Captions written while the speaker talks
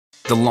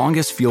The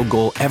longest field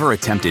goal ever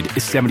attempted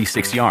is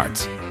 76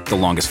 yards. The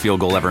longest field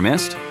goal ever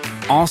missed?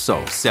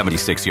 Also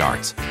 76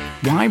 yards.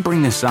 Why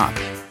bring this up?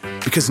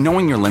 Because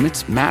knowing your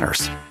limits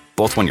matters,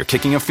 both when you're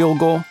kicking a field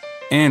goal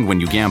and when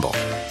you gamble.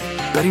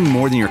 Betting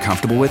more than you're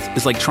comfortable with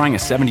is like trying a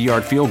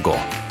 70-yard field goal.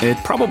 It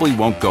probably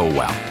won't go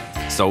well.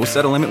 So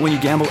set a limit when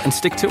you gamble and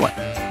stick to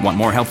it. Want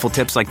more helpful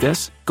tips like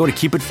this? Go to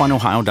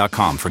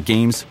keepitfunohio.com for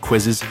games,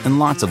 quizzes, and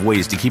lots of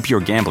ways to keep your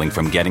gambling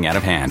from getting out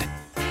of hand.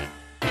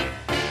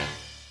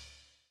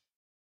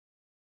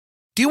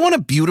 Do you want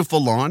a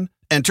beautiful lawn?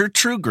 Enter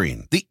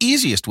TruGreen, the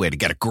easiest way to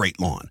get a great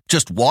lawn.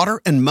 Just water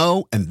and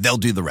mow, and they'll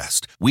do the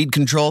rest. Weed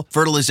control,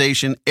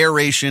 fertilization,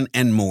 aeration,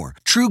 and more.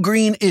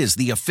 TruGreen is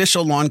the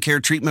official lawn care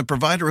treatment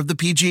provider of the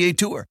PGA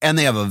Tour, and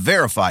they have a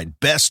verified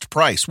best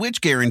price, which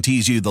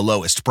guarantees you the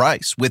lowest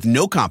price with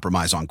no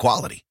compromise on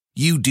quality.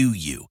 You do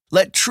you.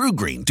 Let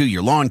TruGreen do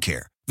your lawn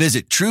care.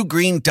 Visit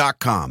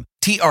TruGreen.com,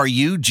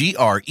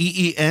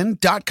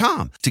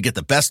 TruGreen.com, to get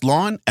the best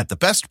lawn at the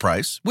best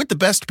price with the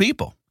best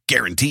people.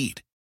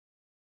 Guaranteed.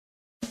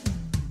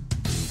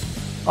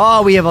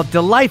 Oh, we have a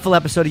delightful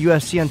episode of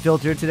UFC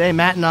Unfiltered today.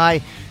 Matt and I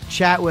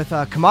chat with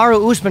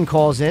Kamaru Usman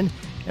calls in,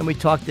 and we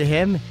talk to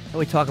him, and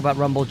we talk about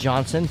Rumble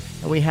Johnson,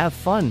 and we have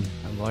fun.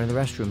 I'm going to the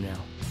restroom now.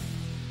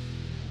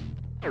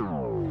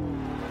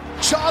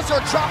 Jaws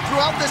are dropped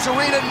throughout this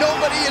arena.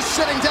 Nobody is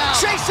sitting down.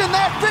 Chasing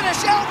that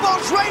finish.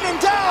 Elbows raining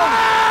down.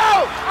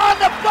 Oh! On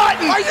the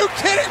button. Are you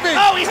kidding me?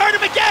 Oh, he hurt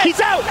him again. He's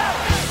out.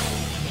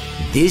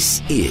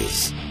 This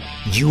is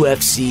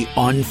UFC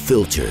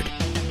Unfiltered.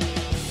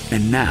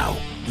 And now,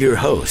 your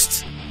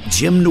hosts,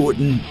 Jim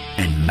Norton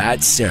and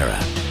Matt Serra.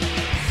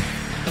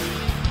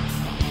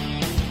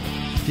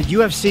 Did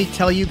UFC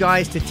tell you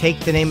guys to take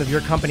the name of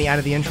your company out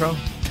of the intro?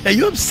 Are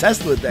you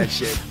obsessed with that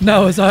shit?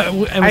 No, it was I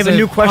have a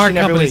new question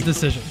our every company's week.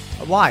 decision.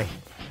 Why?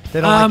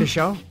 They don't like the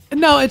show?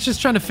 No, it's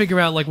just trying to figure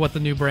out like what the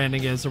new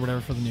branding is or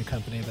whatever for the new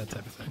company, that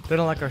type of thing. They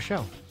don't like our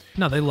show.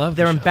 No, they love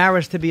They're the show.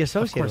 embarrassed to be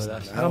associated with Of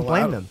us. course I don't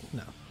blame them.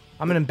 No.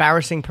 I'm an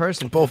embarrassing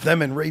person. Both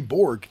them and Ray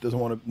Borg doesn't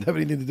want to have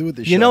anything to do with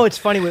this show. You know, it's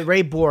funny with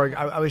Ray Borg.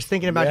 I was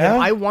thinking about Yeah?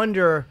 him. I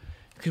wonder,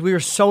 because we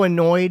were so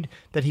annoyed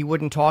that he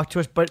wouldn't talk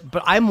to us, but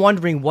I'm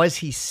wondering, was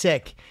he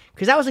sick?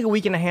 Because that was like a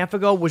week and a half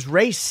ago. Was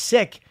Ray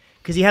sick?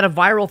 Because he had a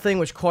viral thing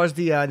which caused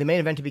the main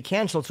event to be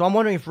canceled. So I'm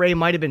wondering if Ray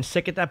might have been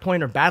sick at that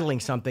point or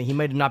battling something. He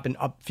might have not been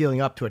feeling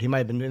up to it. He might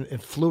have been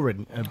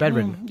flu-ridden,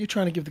 bedridden. You're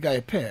trying to give the guy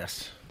a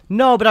pass.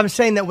 No, but I'm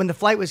saying that when the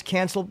fight was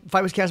canceled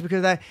because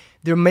of that,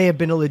 there may have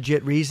been a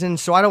legit reason.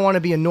 So I don't want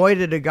to be annoyed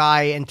at a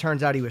guy and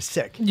turns out he was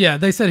sick. Yeah,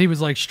 they said he was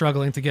like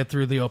struggling to get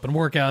through the open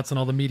workouts and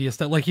all the media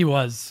stuff. Like he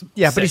was.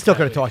 Yeah, but he sick still that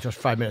could have week. talked to us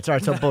for 5 minutes. All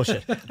right, so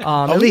bullshit.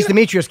 At least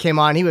Demetrius came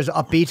on. He was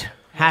upbeat,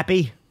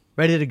 happy,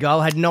 ready to go.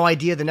 Had no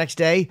idea the next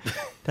day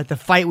that the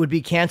fight would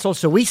be canceled.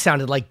 So we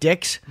sounded like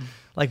dicks.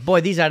 Like,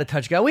 boy, these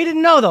out-of-touch guys. We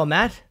didn't know, though,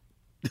 Matt.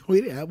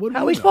 How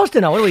are we supposed to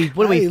know? What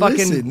are we fucking...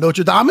 Listen,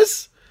 Notre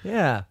Dame's?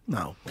 Yeah.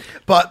 No.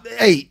 But,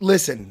 hey,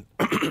 listen.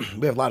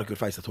 We have a lot of good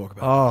fights to talk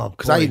about. Oh,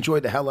 because I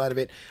enjoyed the hell out of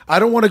it. I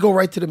don't want to go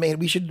right to the main.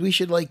 We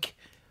should like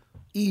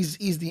ease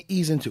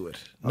into it.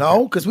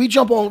 No, because we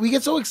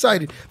get so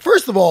excited.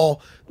 First of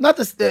all, not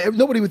this.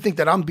 Nobody would think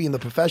that I'm being the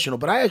professional,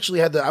 but I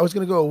actually I was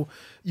going to go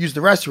use the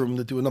restroom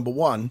to do a number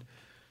one,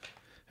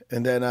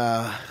 and then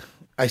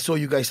I saw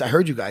you guys. I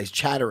heard you guys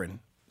chattering.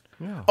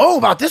 Yeah. Oh,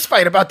 about this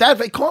fight, about that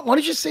fight. Why don't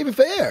you just save it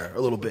for air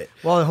a little bit?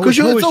 Well, because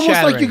who it's was almost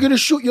chattering? like you're going to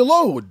shoot your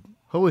load.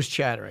 Who was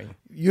chattering?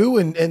 You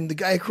and the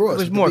guy across. It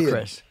was with the more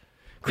beard.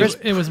 Chris.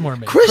 It was more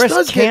me.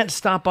 Chris can't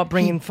stop up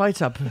bringing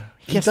fights up.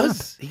 He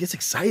does. He gets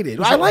excited.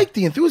 I like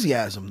the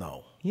enthusiasm,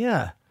 though.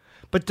 Yeah.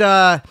 But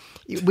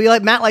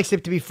Matt likes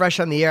it to be fresh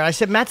on the air. I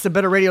said Matt's the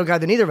better radio guy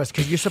than either of us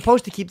because you're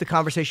supposed to keep the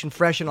conversation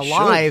fresh and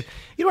alive.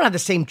 You don't have the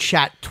same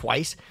chat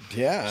twice.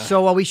 Yeah.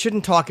 So we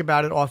shouldn't talk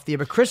about it off the air.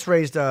 But Chris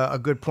raised a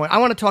good point. I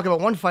want to talk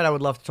about one fight I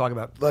would love to talk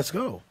about. Let's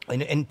go.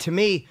 And to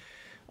me,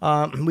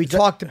 we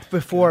talked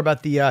before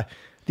about the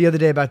other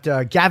day about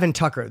Gavin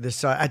Tucker,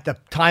 this at the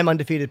time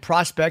undefeated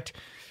prospect.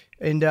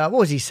 And what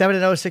was he,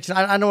 7-0, 6-0?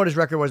 I don't know what his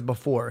record was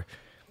before.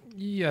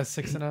 Yeah,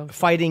 6-0.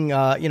 Fighting,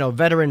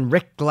 veteran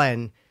Rick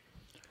Glenn.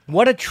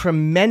 What a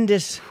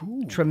tremendous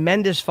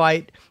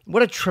fight.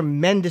 What a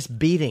tremendous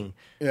beating.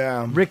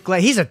 Yeah. Rick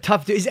Glenn, he's a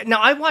tough dude. Now,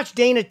 I watched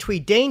Dana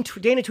tweet. Dana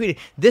tweeted,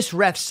 this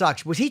ref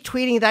sucks. Was he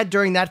tweeting that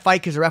during that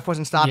fight because the ref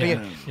wasn't stopping it?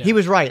 Yeah. He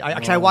was right.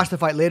 I watched the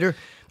fight later.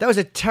 That was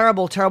a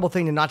terrible, terrible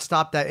thing to not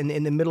stop that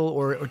in the middle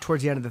or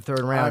towards the end of the third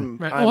round.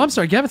 Right. I'm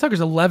sorry. Gavin Tucker's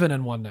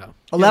 11-1 now.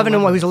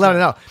 11-1. He's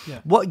 11-0. Yeah.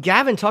 What?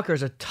 Gavin Tucker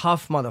is a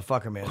tough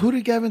motherfucker, man. Who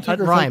did Gavin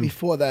Tucker fight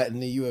before that in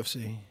the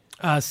UFC?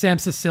 Sam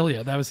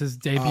Sicilia. That was his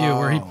debut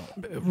where he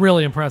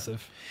really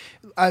impressive.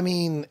 I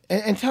mean,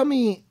 and tell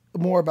me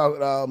more about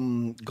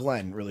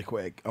Glenn really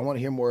quick. I want to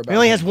hear more about He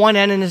only him. has one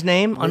N in his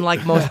name,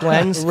 unlike most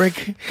Glens.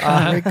 Rick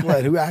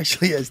Glenn, who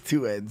actually has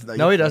two N's.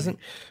 No, he doesn't.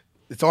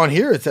 It's on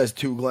here. It says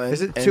two Glens.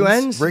 Is it two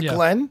N's? Rick Yeah.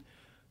 Glenn?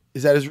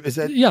 Is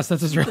that? Yes,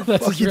 that's his real,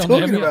 that's What his are you real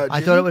talking name. Yeah. about?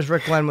 I thought it was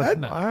Rick Glenn.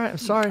 All right, I'm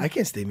sorry. I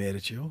can't stay mad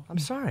at you. I'm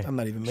sorry. I'm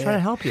not even mad. Trying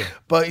to help you.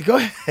 But go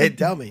ahead,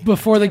 tell me.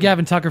 Before the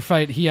Gavin Tucker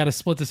fight, he had a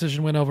split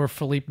decision win over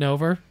Philippe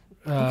Nover.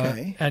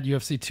 at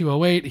UFC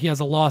 208. He has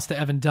a loss to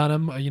Evan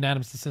Dunham, a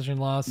unanimous decision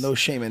loss. No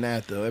shame in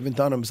that, though. Evan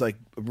Dunham's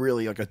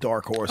really like a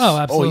dark horse. Oh,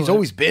 absolutely. He's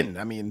always been.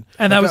 I mean,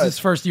 and that was his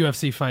first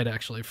UFC fight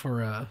actually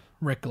for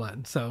Rick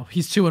Glenn. So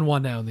he's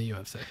 2-1 now in the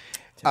UFC.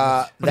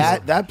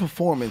 That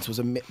performance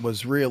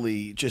was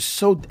really just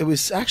so. It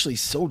was actually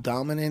so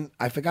dominant.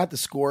 I forgot the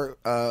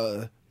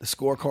scorecards,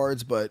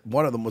 but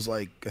one of them was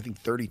like I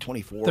think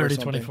 30-24. 30-24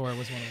 was one of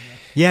them.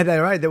 Yeah,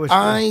 that's right. That was.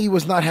 I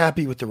was not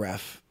happy with the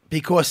ref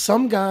because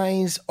some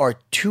guys are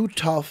too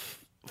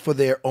tough for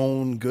their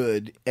own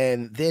good,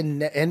 and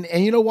then and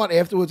you know what?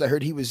 Afterwards, I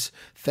heard he was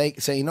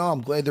saying, "No,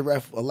 I'm glad the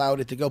ref allowed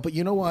it to go." But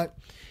you know what?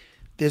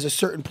 There's a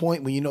certain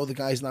point when you know the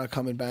guy's not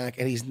coming back,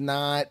 and he's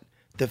not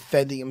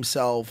defending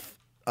himself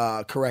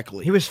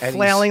correctly. He was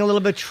flailing a little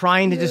bit,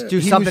 trying to just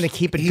do something to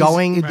keep it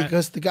going.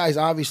 Because the guy's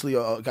obviously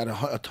got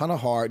a ton of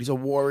heart. He's a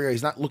warrior.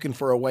 He's not looking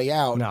for a way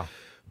out. No.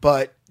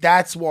 But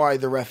that's why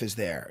the ref is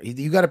there.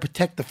 You got to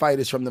protect the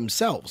fighters from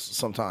themselves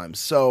sometimes.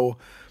 So,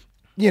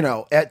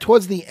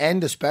 towards the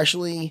end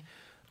especially,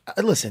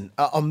 listen,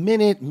 a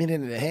minute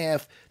and a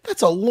half,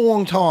 that's a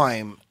long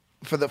time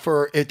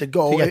for it to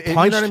go. To get You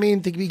know punched? what I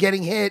mean? To be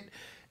getting hit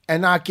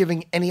and not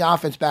giving any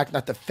offense back,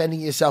 not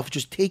defending yourself,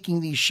 just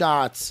taking these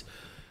shots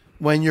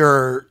when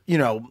you're,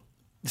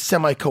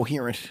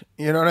 semi-coherent.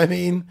 You know what I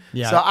mean?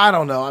 Yeah. So I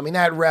don't know. I mean,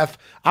 that ref,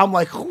 I'm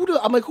like,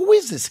 who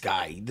is this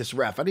guy, this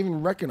ref? I didn't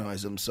even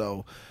recognize him.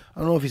 So I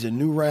don't know if he's a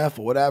new ref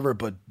or whatever,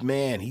 but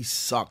man, he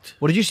sucked.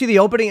 Well, did you see the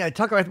opening?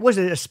 Tucker, was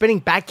it a spinning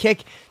back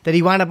kick that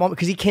he wound up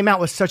because he came out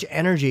with such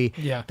energy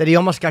that he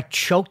almost got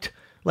choked?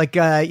 Like,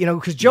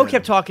 because Joe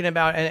kept talking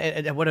about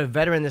and what a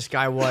veteran this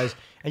guy was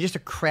and just a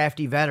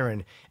crafty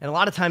veteran. And a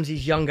lot of times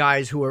these young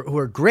guys who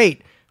are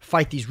great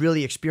fight these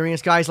really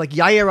experienced guys. Like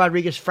Yair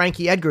Rodriguez,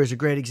 Frankie Edgar is a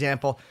great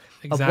example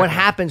of what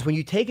happens when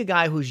you take a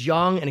guy who's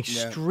young and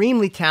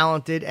extremely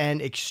talented and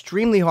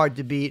extremely hard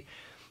to beat,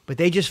 but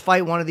they just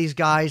fight one of these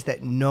guys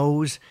that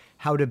knows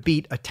how to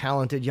beat a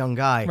talented young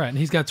guy. Right, and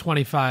he's got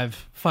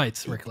 25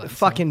 fights, Rick Glenn.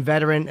 Fucking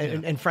veteran,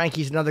 and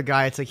Frankie's another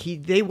guy. It's like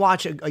they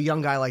watch a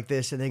young guy like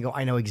this and they go,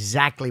 I know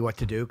exactly what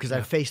to do because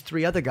I've faced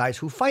 3 other guys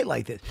who fight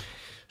like this.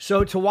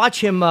 So to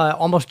watch him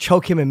almost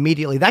choke him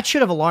immediately, that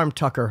should have alarmed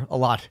Tucker a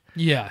lot.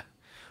 Yeah.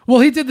 Well,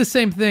 he did the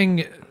same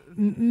thing,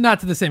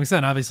 not to the same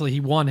extent. Obviously, he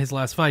won his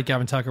last fight,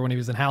 Gavin Tucker, when he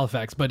was in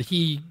Halifax. But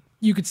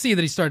you could see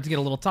that he started to get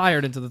a little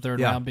tired into the third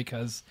round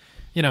because,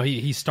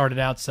 he started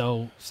out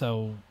so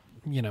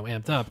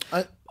amped up.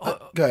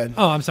 Go ahead.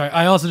 Oh, I'm sorry.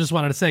 I also just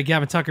wanted to say,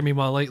 Gavin Tucker,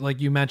 meanwhile, like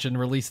you mentioned,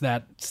 released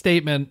that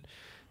statement,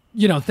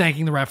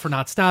 thanking the ref for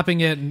not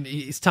stopping it, and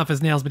he's tough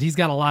as nails, but he's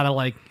got a lot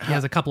of he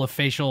has a couple of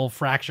facial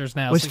fractures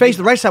now. His face,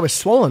 the right side was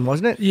swollen,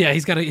 wasn't it? Yeah,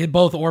 he's got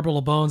both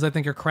orbital bones, I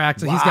think, are cracked.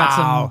 So he's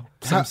got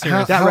some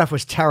serious. That ref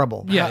was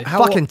terrible. Yeah.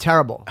 Fucking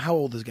terrible. How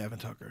old is Gavin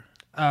Tucker?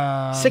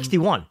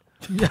 61.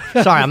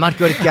 Sorry, I'm not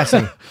good at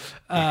guessing.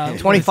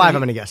 25, I'm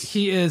going to guess.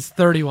 He is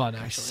 31,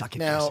 actually. Suck at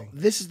Now, guessing.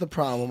 this is the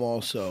problem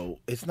also.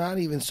 It's not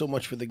even so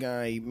much for the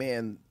guy,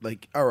 man,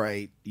 all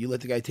right, you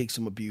let the guy take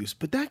some abuse,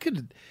 but that's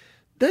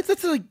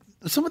like,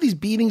 some of these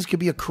beatings could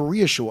be a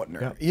career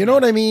shortener. Yeah. You know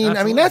what I mean?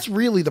 Absolutely. I mean, that's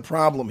really the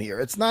problem here.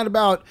 It's not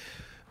about,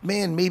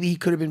 man, maybe he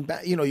could have been,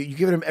 you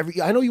give him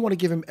I know you want to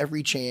give him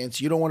every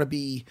chance. You don't want to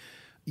be,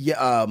 You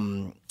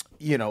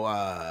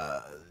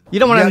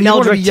don't want to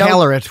Neldrick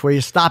Taylor it where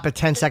you stop at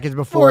 10 seconds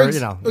before,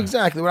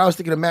 Exactly. When I was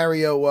thinking of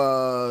Mario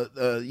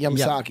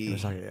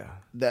Yamasaki. Yeah.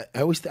 That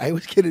I always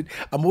get it.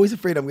 I'm always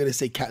afraid I'm going to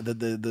say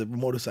the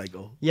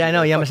motorcycle. Yeah, I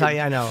know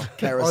Yamasaki. I know.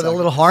 Kawasaki. Or the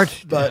little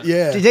heart. But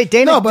yeah. Did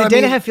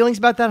Dana have feelings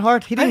about that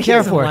heart? He didn't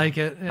care for it. Like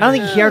it. I don't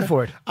think he cared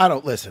for it. I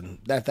don't listen.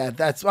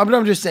 That's.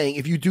 I'm just saying.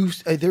 If you do,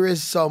 there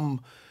is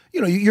some.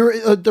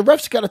 You're the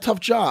ref's got a tough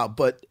job,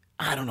 but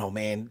I don't know,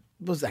 man.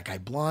 Was that guy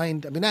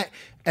blind?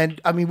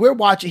 I mean, we're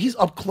watching. He's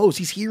up close.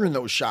 He's hearing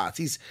those shots.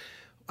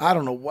 I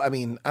don't know. I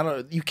mean, I don't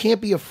know. You can't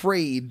be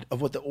afraid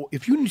of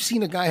if you've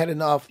seen a guy had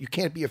enough, you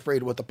can't be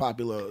afraid of what the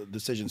popular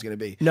decision is going to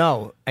be.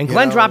 No. And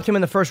Glenn dropped him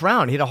in the first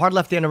round. He had a hard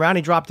left hand around.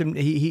 He dropped him.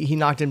 He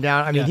knocked him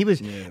down. I mean, he was.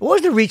 What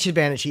was the reach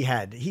advantage he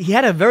had? He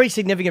had a very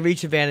significant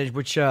reach advantage,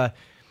 which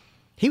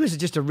he was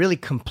just a really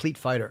complete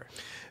fighter.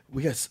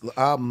 We got.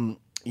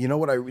 You know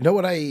what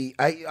I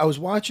was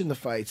watching the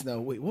fights.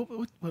 Now wait, what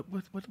do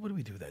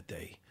we do that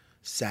day?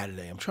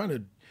 Saturday. I'm trying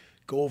to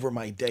go over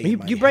my day. You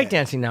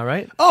breakdancing now,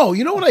 right? Oh,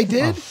 you know what I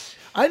did?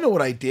 I know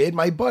what I did.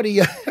 My buddy,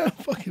 I'm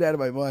fucking out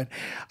of my mind.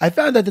 I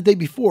found out the day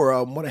before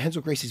one of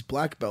Renzo Gracie's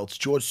black belts,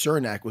 George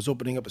Cernak, was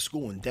opening up a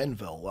school in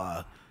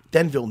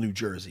Denville, New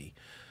Jersey.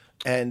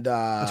 And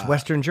it's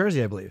Western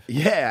Jersey, I believe.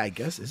 Yeah, I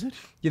guess, is it?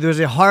 Yeah, there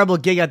was a horrible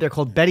gig out there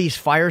called Betty's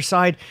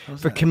Fireside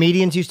for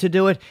comedians used to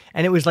do it,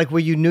 and it was like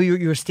where you knew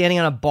you were standing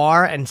on a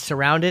bar and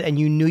surrounded, and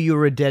you knew you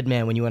were a dead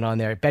man when you went on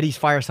there. Betty's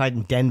Fireside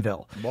in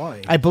Denville.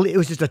 Why? I believe it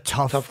was just a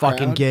tough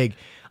fucking crowd? gig.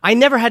 I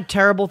never had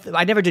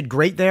I never did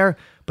great there,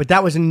 but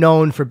that was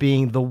known for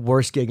being the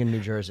worst gig in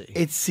New Jersey.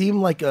 It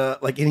seemed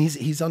and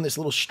he's on this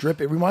little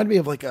strip. It reminded me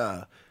of like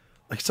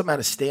like something out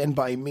of Stand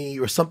By Me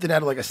or something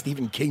out of like a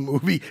Stephen King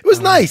movie. It was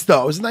nice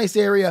though. It was a nice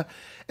area.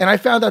 And I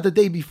found out the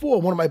day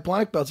before, one of my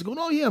black belts going,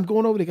 oh yeah, I'm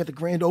going over to get the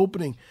grand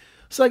opening.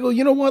 So I go,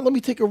 you know what? Let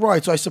me take a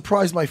ride. So I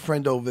surprised my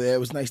friend over there. It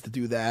was nice to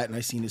do that. And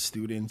I seen his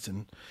students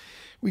and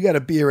we got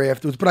a beer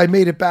afterwards. But I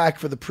made it back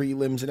for the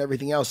prelims and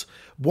everything else.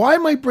 Why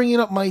am I bringing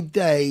up my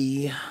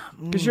day?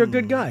 Because you're a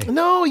good guy.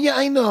 No, yeah,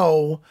 I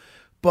know.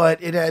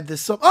 But it had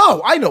this.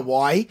 Oh, I know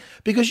why.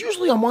 Because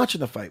usually I'm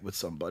watching a fight with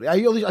somebody.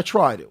 I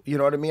try to. You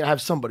know what I mean? I have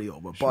somebody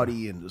over,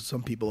 buddy, and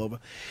some people over.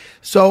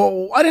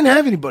 So I didn't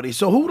have anybody.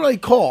 So who did I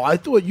call? I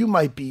thought you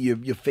might be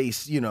your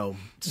face,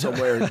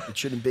 somewhere it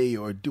shouldn't be,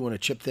 or doing a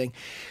chip thing.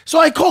 So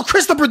I called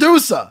Chris, the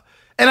producer,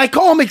 and I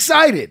call him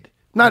excited,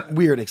 not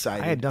weird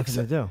excited. I had nothing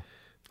to do.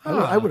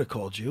 I would have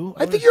called you.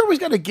 I think you always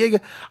got a gig.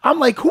 I'm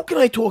like, who can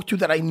I talk to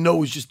that I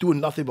know is just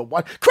doing nothing but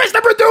what? Chris, the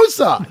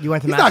producer. You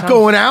went to He's Matt's not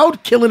going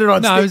out, killing it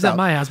on stage. No, I was at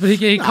my house, but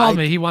he called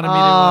me. He wanted me to.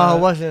 Oh,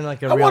 it wasn't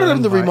like a I real wanted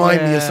him to invite.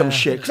 remind me of some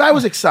shit because I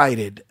was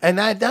excited. And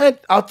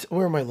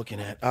where am I looking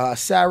at?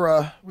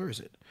 Sarah, where is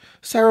it?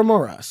 Sarah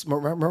Moras.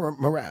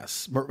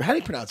 Moras. How do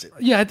you pronounce it?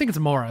 Yeah, I think it's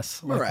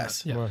Morris.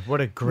 Moras. Yeah.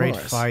 What a great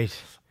Morris.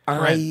 fight.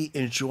 I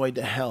enjoyed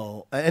the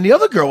hell. And the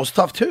other girl was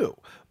tough too.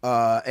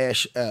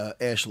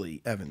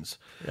 Ashley Evans.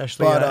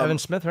 Evan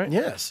Smith, right?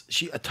 Yes.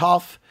 She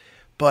tough,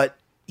 but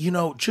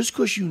just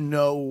because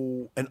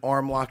an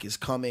arm lock is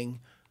coming,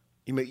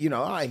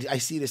 I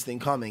see this thing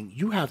coming,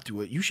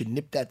 you should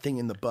nip that thing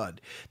in the bud.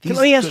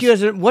 Let me ask you,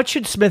 what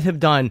should Smith have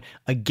done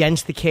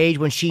against the cage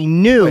when she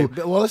knew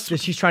that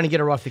she's trying to get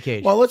her off the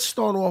cage? Well, let's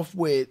start off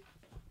with,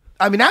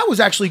 that was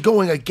actually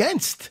going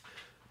against,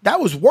 that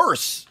was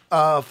worse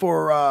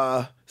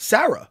for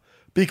Sarah.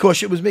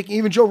 Because it was making,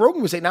 even Joe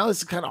Rogan would say, now this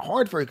is kind of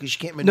hard for her because she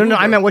can't maneuver. No,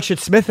 I meant what should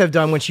Smith have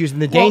done when she was in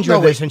the danger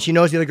of this and she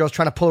knows the other girl's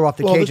trying to pull her off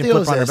the cage and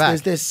flip her on her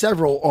back? There's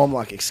several arm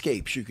lock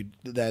escapes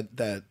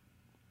that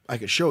I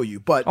could show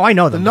you. But I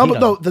know them.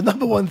 The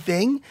number one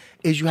thing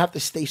is you have to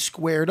stay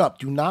squared up.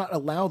 Do not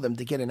allow them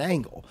to get an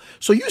angle.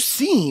 So you've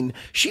seen,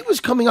 she was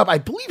coming up, I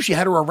believe she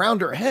had her around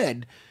her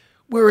head,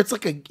 where it's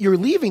like you're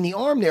leaving the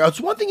arm there.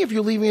 It's one thing if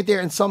you're leaving it there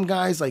and some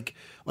guys like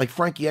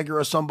Frankie Edgar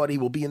or somebody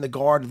will be in the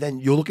guard and then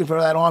you're looking for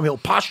that arm, he'll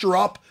posture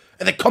up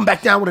and then come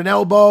back down with an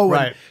elbow.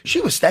 Right. And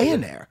she was staying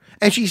there.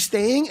 And she's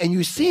staying and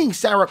you're seeing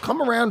Sarah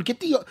come around,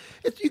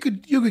 you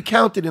could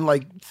count it in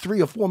like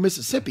 3 or 4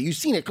 Mississippi. You've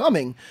seen it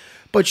coming,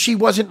 but she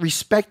wasn't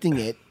respecting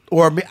it.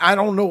 Or I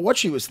don't know what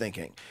she was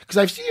thinking. Because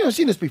I've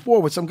seen this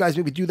before with some guys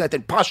maybe do that,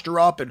 then posture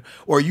up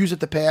or use it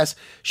to pass.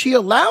 She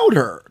allowed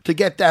her to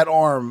get that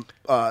arm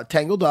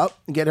tangled up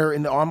and get her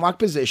in the arm lock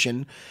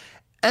position.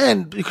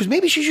 And because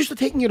maybe she's used to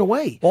taking it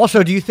away.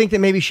 Also, do you think that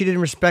maybe she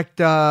didn't respect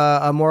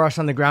Morris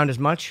on the ground as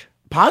much?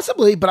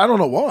 Possibly, but I don't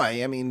know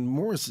why.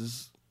 Morris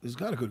has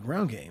got a good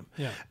ground game.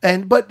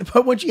 Yeah.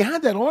 But when she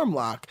had that arm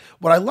lock,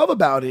 what I love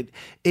about it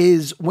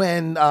is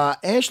when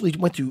Ashley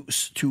went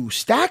to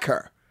stack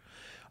her,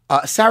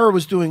 Sarah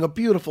was doing a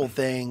beautiful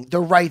thing, the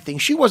right thing.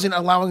 She wasn't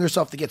allowing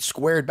herself to get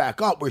squared back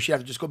up where she'd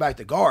have to just go back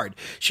to guard.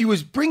 She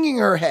was bringing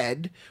her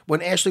head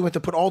when Ashley went to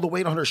put all the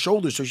weight on her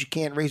shoulders so she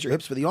can't raise her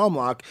hips for the arm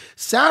lock.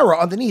 Sarah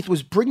underneath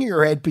was bringing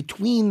her head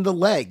between the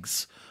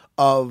legs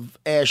of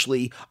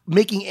Ashley,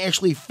 making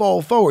Ashley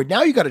fall forward.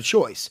 Now you got a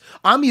choice.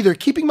 I'm either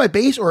keeping my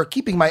base or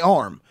keeping my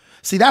arm.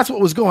 See, that's what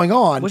was going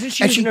on. Wasn't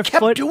she and using she her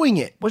kept foot? doing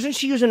it. Wasn't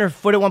she using her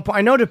foot at one point?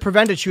 I know to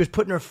prevent it, she was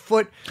putting her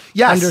foot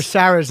under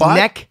Sarah's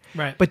neck.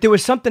 Right. But there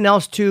was something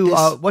else too.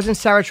 Wasn't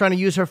Sarah trying to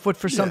use her foot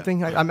for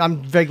something?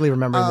 I'm vaguely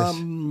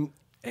remembering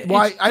this.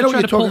 Well, I don't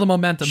try to pull the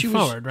momentum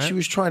forward, right? She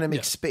was trying to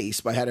make space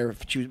by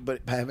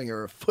having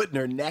her foot in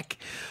her neck,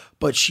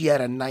 but she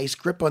had a nice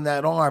grip on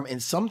that arm.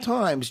 And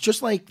sometimes,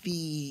 just like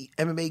the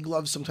MMA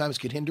gloves sometimes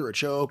could hinder a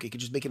choke, it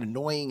could just make it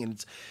annoying,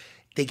 and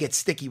they get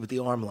sticky with the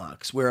arm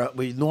locks. Where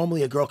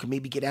normally a girl could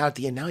maybe get out at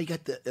the end, now you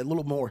got a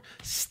little more.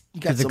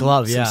 You got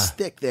some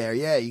stick there.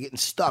 Yeah, you're getting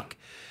stuck.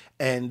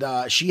 And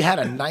she had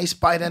a nice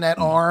bite on that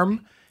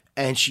arm,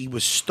 and she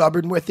was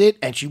stubborn with it,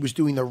 and she was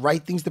doing the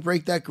right things to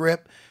break that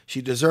grip.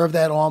 She deserved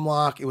that arm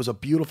lock. It was a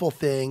beautiful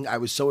thing. I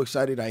was so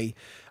excited. I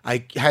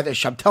had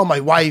to. I'm telling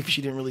my wife,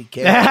 she didn't really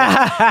care.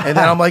 And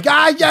then I'm like,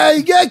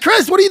 yeah,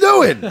 Chris, what are you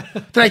doing?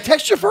 Did I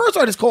text you first,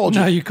 or I just called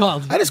you? No, you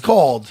called. I just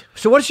called.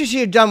 So what should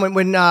she have done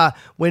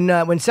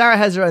when Sarah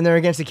has her and they're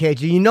against the cage?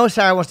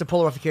 Sarah wants to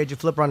pull her off the cage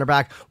and flip her on her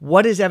back.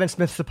 What is Evan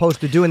Smith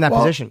supposed to do in that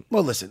position?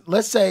 Well, listen.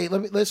 Let's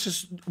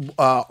just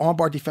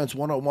armbar defense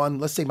 101.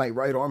 Let's say my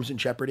right arm's in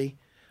jeopardy.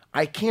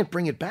 I can't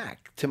bring it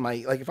back to my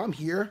if I'm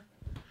here.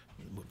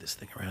 Move this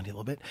thing around here a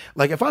little bit.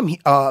 If I'm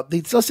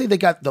let's say they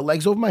got the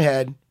legs over my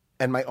head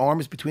and my arm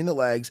is between the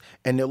legs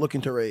and they're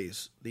looking to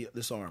raise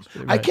this arm.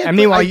 Right. I can't. And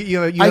meanwhile, you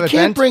have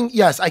can't bring.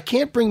 Yes, I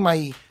can't bring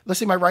my. Let's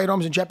say my right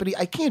arm's in jeopardy.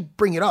 I can't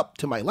bring it up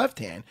to my left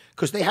hand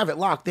because they have it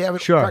locked. They have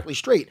it practically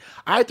straight.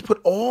 I have to put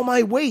all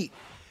my weight,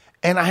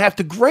 and I have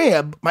to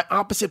grab my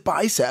opposite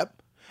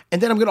bicep,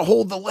 and then I'm going to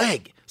hold the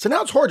leg. So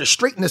now it's hard to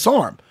straighten this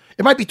arm.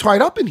 It might be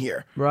tied up in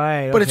here,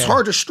 right? But it's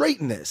hard to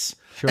straighten this.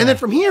 Sure. And then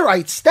from here,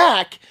 I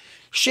stack,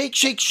 shake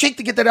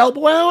to get that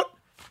elbow out,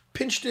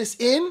 pinch this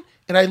in,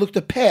 and I look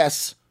to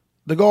pass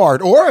the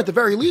guard, or at the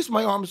very least,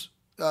 my arms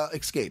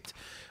escaped.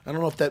 I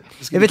don't know if that.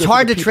 If it's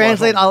hard to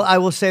translate, I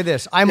will say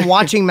this: I'm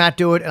watching Matt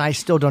do it, and I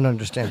still don't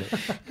understand it.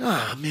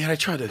 Oh man, I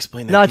tried to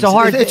explain that. No, it's a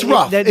hard. It's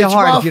rough. It's it's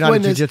hard rough if you're not a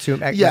when there's- jiu-jitsu.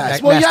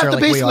 Yes. Well, you have to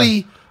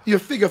basically you're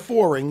figure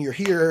fouring. You're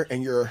here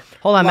and you're.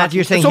 Hold on, Matt.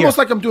 You're saying it's almost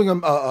here. like I'm doing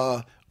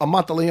a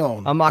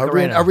Monteleone, A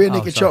Macarena. a rear Oh,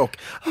 naked sorry. choke,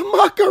 a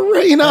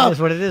Macarena. That is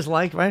what it is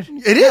like, right?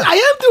 It is. I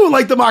am doing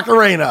like the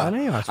Macarena. I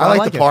know you are. That's why I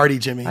like the it. party,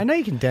 Jimmy. I know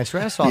you can dance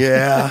your ass off.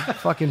 Yeah.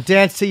 Fucking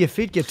dance till your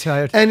feet get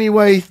tired.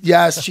 Anyway,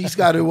 yes, she's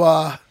got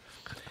to.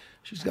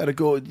 She's got to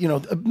go. You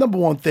know, number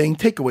one thing: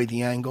 take away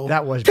the angle.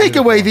 That was take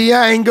beautiful. away the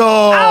angle.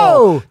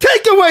 Oh!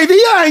 Take away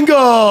the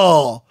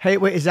angle. Hey,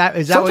 wait, is that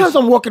Sometimes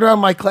I'm walking around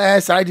my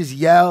class, and I just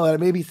yell, and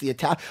maybe it's the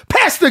Italian.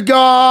 Pass the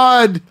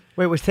guard.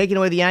 Wait, was taking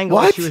away the angle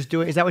What? she was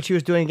doing? Is that what she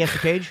was doing against the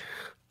cage?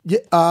 Yeah,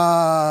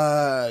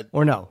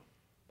 Or no?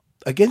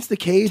 against the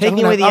cage.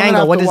 Taking away the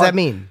angle, what does that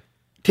mean?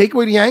 Take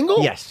away the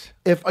angle? Yes.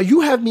 If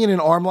you have me in an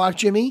arm lock,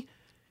 Jimmy,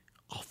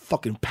 I'll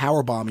fucking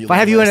powerbomb you. If I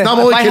have you in an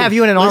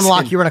arm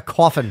lock, you're in a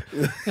coffin.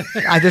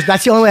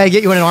 That's the only way I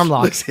get you in an arm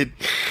lock. Listen,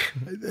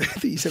 I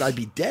think you said I'd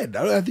be dead.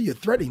 I don't think you're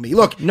threatening me.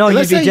 Look, No,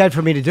 let's you'd be say- dead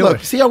for me to do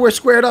look, it. See how we're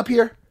squared up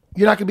here?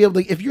 You're not gonna be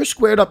able to. If you're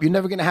squared up, you're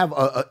never gonna have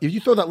if you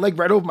throw that leg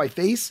right over my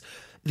face,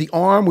 the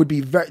arm would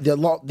be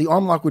the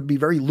arm lock would be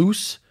very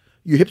loose.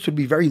 Your hips would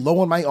be very low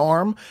on my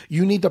arm.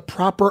 You need the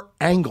proper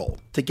angle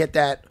to get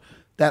that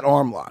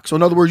arm lock. So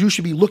in other words, you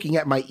should be looking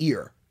at my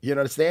ear. You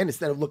understand?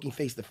 Instead of looking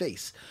face to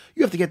face,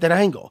 you have to get that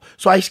angle.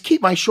 So I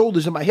keep my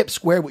shoulders and my hips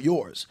square with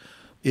yours.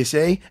 You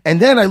see? And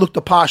then I look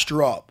the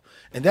posture up.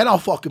 And then I'll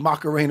fucking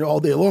Macarena all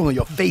day long on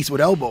your face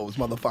with elbows,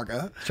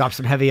 motherfucker. Drop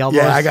some heavy elbows.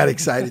 Yeah, I got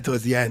excited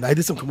towards the end. I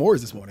did some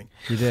Kimuras this morning.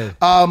 You did.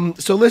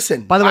 So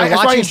listen. By the way, that's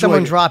why I watching enjoyed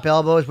someone it. drop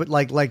elbows, with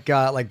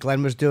like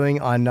Glenn was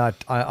doing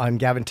on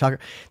Gavin Tucker,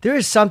 there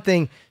is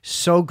something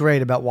so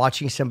great about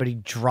watching somebody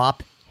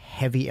drop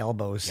heavy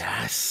elbows.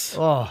 Yes.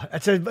 Oh,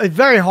 it's a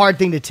very hard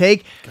thing to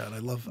take. God,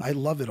 I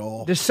love it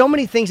all. There's so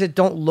many things that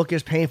don't look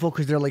as painful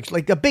because they're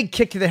like a big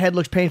kick to the head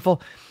looks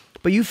painful,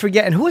 but you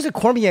forget. And who was it?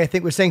 Cormier, I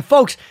think, was saying,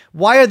 folks,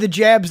 why are the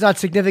jabs not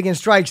significant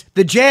strikes?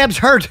 The jabs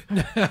hurt.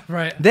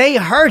 Right. They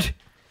hurt.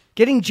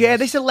 Getting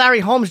jabbed. They said Larry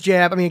Holmes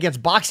jab. I mean,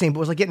 against boxing, but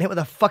it was like getting hit with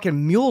a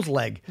fucking mule's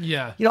leg.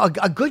 Yeah. You know,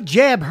 a good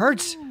jab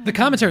hurts. The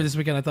commentary this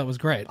weekend I thought was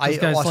great. Those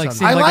guys awesome.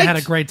 seemed like they had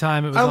a great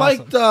time. It was I awesome.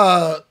 liked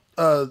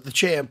the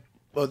champ.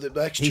 Or the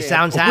ex-champ. He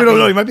sounds We happy. don't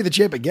know. He might be the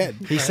champ again.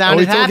 He sounded Are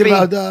we talking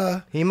happy.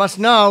 about He must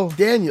know.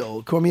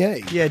 Daniel Cormier?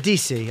 Yeah,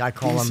 DC, I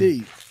call him.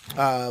 DC.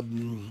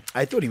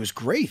 I thought he was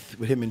great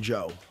with him and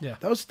Joe. Yeah.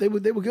 They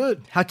were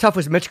good. How tough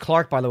was Mitch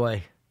Clark, by the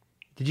way?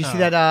 Did you see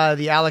that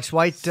the Alex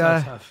White? So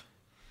tough.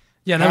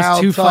 Yeah, that How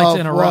was two fights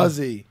in a row. was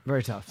he?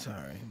 Very tough.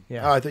 Sorry.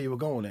 Yeah. Oh, I thought you were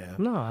going there.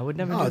 No, I would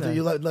never No, do I that. thought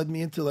you led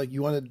me into like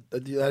you wanted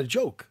a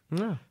joke.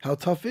 No. How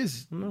tough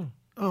is? No.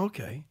 Oh,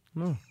 okay.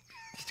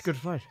 It's a good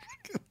fight.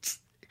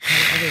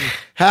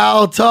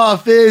 How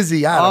tough is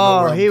he? I don't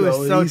know. Where I'm He was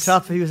going. so He's-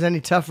 tough. If he was any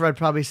tougher, I'd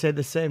probably say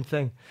the same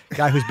thing.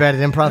 Guy who's bad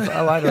at improv.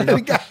 Oh, I don't know.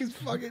 The guy's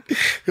fucking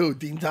who?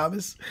 Dean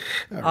Thomas.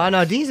 All right. Oh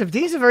no, Dean's a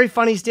very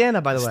funny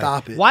stand-up, by the way.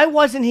 Stop it. Why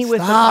wasn't he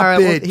with? Stop all right,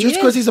 well, it! he Just is.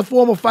 because he's a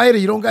former fighter,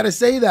 you don't got to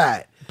say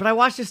that. But I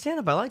watched his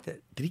stand-up. I liked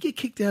it. Did he get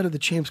kicked out of the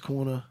champ's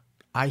corner?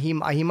 He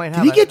might have.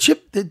 Did he it. get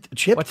chipped?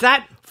 Chipped? What's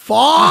that?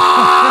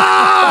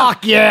 Fuck!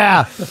 Fuck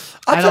yeah!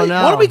 I'll I tell don't you,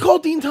 know. why don't we call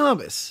Dean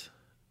Thomas?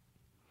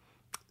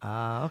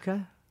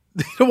 Okay.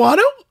 You don't want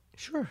to?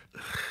 Sure.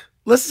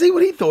 Let's see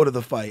what he thought of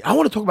the fight. I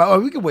want to talk about. Oh,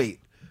 we can wait.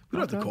 We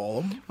don't have to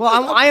call him. Well,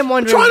 I am I'm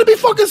wondering. trying to be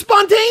fucking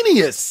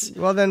spontaneous.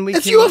 Well, then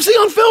It's UFC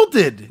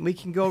Unfiltered. We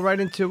can go right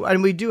into,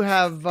 and we do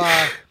have.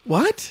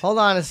 What? Hold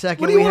on a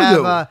second. What do you we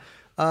wanna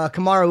have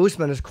Kamaru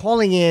Usman is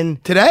calling in.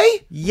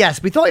 Today?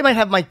 Yes, we thought we might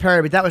have Mike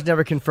Perry, but that was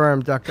never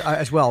confirmed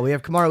as well. We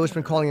have Kamaru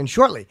Usman calling in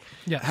shortly.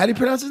 Yeah. How do you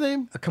pronounce his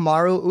name?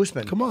 Kamaru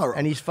Usman. Kamaru.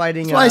 And he's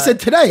fighting. That's why I said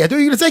today. I thought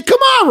you were going to say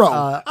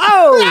Kamaru.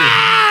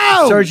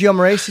 Oh! Sergio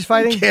Moraes is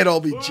fighting. Can't all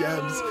be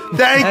gems.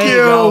 Thank There you you.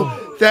 go.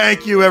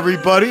 Thank you,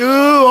 everybody. Ooh,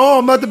 oh,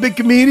 I'm not the big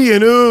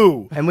comedian.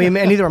 Ooh. And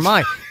neither am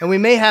I. And we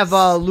may have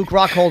Luke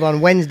Rockhold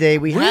on Wednesday.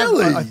 We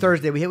Really? have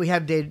Thursday. We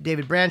have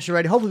David Branch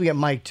already. Hopefully we get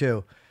Mike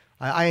too.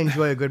 I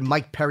enjoy a good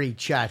Mike Perry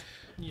chat.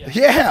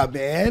 Yeah,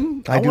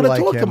 man. I I do want to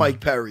like talk to him. Mike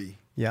Perry.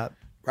 Yeah.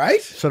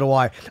 Right? So do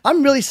I.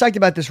 I'm really psyched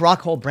about this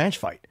Rockhold Branch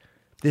fight.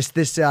 This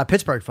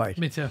Pittsburgh fight.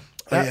 Me too.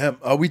 I am.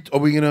 Are we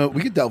gonna?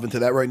 We could delve into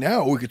that right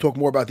now, or we could talk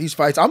more about these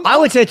fights. I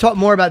would say talk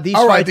more about these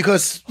all fights. right,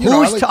 because you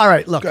know, all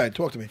right, look. Go ahead,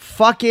 talk to me.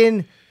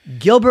 Fucking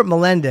Gilbert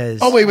Melendez.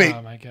 Oh wait.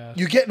 Oh, my God.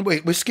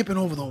 We're skipping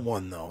over the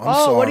one though. I'm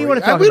Oh, sorry. what do you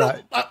wanna talk we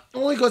don't- about?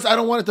 only because I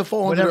don't want it to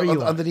fall Whatever you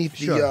want. underneath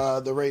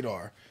Sure. the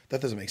radar. That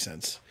doesn't make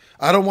sense.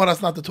 I don't want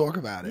us not to talk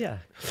about it. Yeah.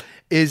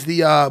 Is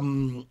the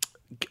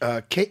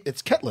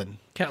it's Ketlin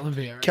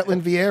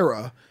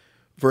Vieira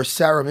versus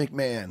Sarah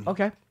McMahon.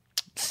 Okay.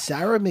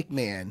 Sarah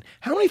McMahon.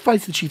 How many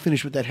fights did she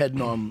finish with that head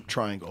and arm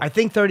triangle? I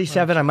think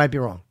 37. I might be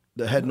wrong.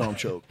 The head and arm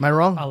choke. Am I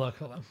wrong? I'll look.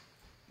 Hold on.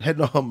 Head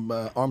and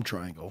arm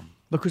triangle.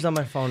 Look who's on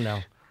my phone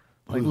now.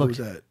 Like, Who's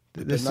that?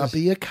 this Better not is-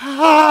 be a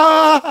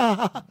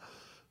car.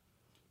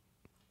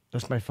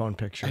 That's my phone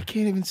picture. I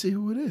can't even see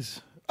who it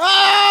is.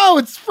 Oh,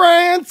 it's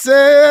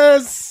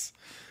Francis.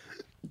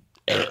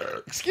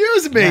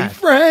 Excuse me, Matt.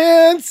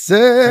 Francis.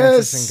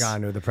 Francis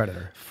Ngannou, the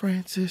Predator.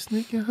 Francis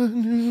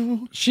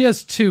Ngannou. She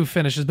has 2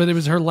 finishes, but it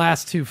was her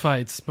last 2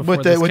 fights before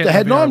With the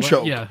head and arm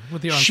choke. Yeah,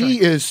 with the arm She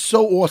choke. is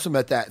so awesome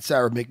at that,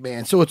 Sarah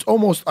McMahon. So it's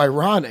almost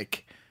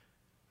ironic,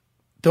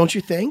 don't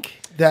you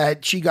think,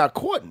 that she got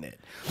caught in it?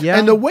 Yeah.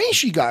 And the way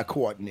she got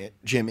caught in it,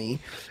 Jimmy,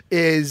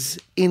 is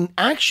in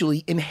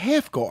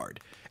half guard.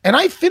 And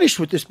I finished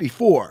with this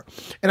before,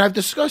 and I've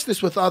discussed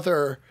this with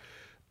other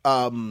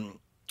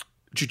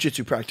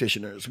jiu-jitsu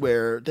practitioners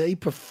where they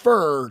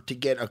prefer to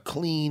get a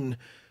clean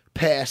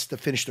pass to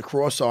finish the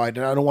cross-side,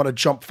 and I don't want to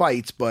jump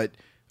fights, but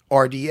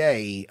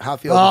RDA,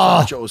 Rafael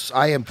Machos,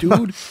 I am,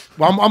 dude.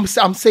 Well,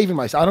 I'm saving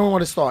myself. I don't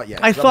want to start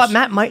yet. I thought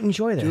Matt might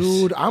enjoy this.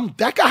 Dude, I'm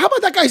that guy. How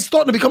about that guy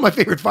starting to become my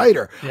favorite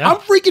fighter? Yeah. I'm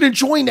freaking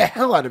enjoying the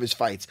hell out of his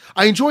fights.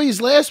 I enjoy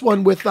his last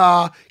one with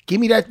give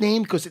me that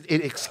name because it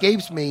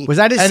escapes me. Was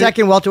that his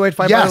second welterweight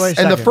fight? Yes, by the way?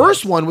 and the Second.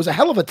 first one was a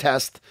hell of a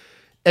test.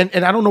 And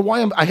I don't know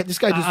why this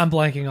guy just. I'm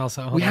blanking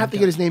also. Hold we on. have to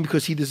get his name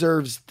because he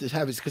deserves to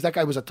have his, because that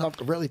guy was a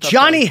really tough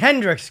Johnny guy.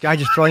 Hendricks. Guy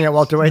just throwing out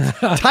welterweights.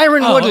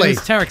 Tyron Oh, Woodley. it was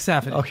Tarek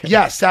Safin. Okay.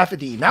 Yes,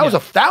 Safadine.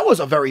 That was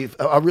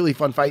a really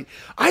fun fight.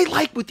 I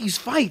like with these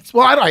fights.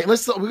 Well, all right, we're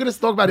gonna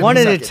talk about it One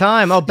in at a second.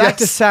 time. Oh, back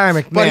to Sarah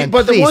McMahon.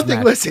 But the Please, one thing,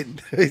 Matt. listen,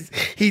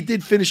 he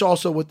did finish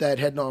also with that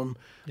head and arm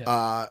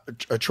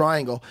a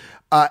triangle,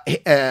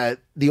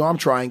 the arm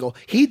triangle.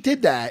 He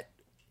did that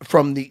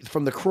from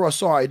the cross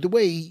side the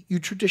way you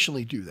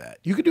traditionally do that.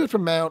 You can do it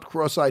from mount,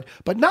 cross side,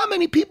 but not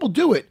many people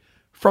do it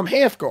from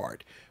half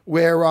guard,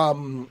 where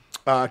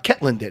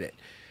Ketlin did it.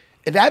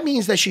 And that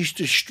means that she's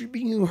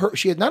distributing her.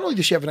 Not only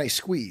does she have a nice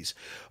squeeze,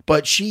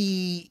 but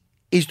she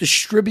is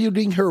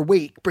distributing her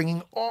weight,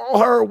 bringing all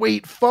her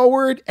weight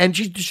forward, and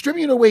she's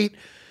distributing her weight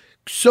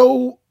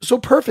so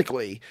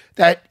perfectly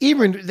that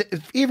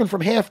even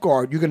from half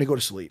guard, you're going to go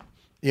to sleep.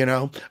 You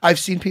know, I've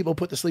seen people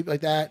put to sleep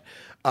like that.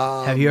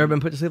 Have you ever been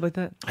put to sleep like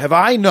that? Have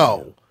I?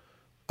 No.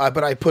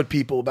 But I put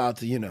people about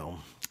to,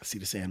 see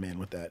the Sandman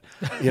with that.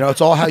 It's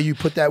all how you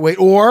put that weight.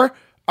 Or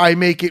I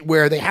make it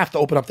where they have to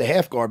open up the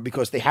half guard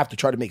because they have to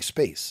try to make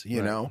space,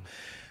 you know?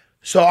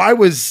 So I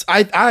was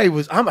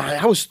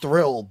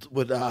thrilled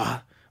with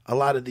a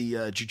lot of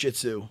the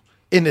jiu-jitsu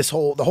in the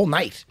whole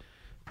night.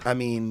 I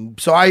mean,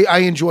 so I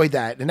enjoyed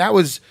that. And that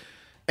was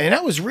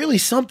really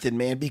something,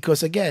 man,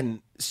 because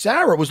again,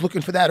 Sarah was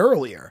looking for that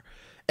earlier.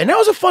 And that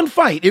was a fun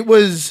fight. It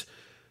was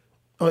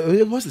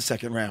the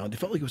second round. It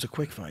felt like it was a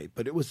quick fight,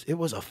 but it was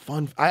a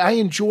fun. I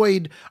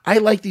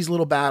like these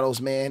little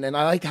battles, man, and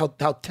I liked how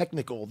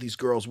technical these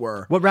girls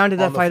were. What round did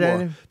that fight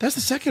end? end? That's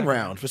the second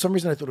round. For some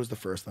reason, I thought it was the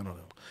first. I don't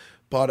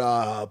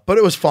know, but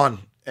it was fun,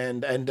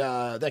 and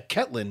that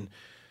Ketlin,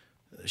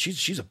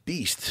 she's a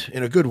beast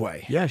in a good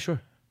way. Yeah, sure.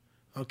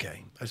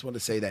 Okay, I just wanted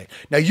to say that.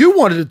 Now you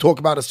wanted to talk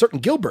about a certain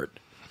Gilbert.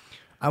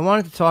 I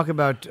wanted to talk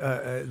about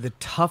the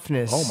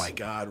toughness. Oh my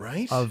God!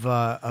 Right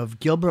of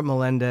Gilbert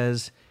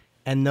Melendez.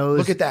 And those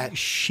look at that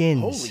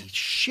shins. Holy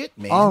shit,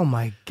 man. Oh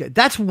my God.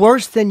 That's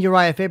worse than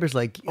Uriah Faber's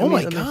leg. Oh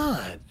my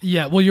God.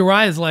 Yeah, well,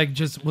 Uriah's leg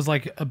was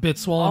like a bit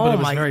swollen, but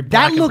it was very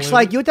black That looks and blue.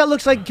 like, you know what that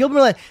looks like? Gilbert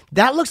Melendez,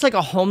 that looks like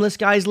a homeless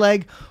guy's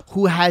leg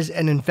who has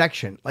an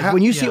infection. Like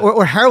when you see,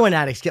 or heroin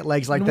addicts get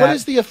legs like that. What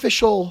is the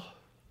official?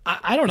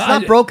 I don't know. It's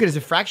not broken. Is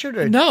it fractured?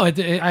 Or? No, I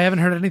haven't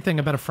heard anything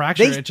about a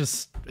fracture. It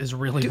just is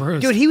really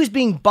bruised. Dude, he was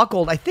being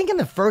buckled, I think, in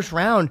the first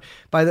round.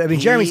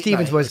 Jeremy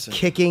Stevens was listen,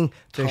 kicking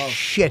the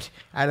shit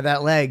out of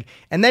that leg.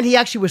 And then he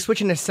actually was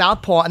switching to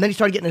southpaw, and then he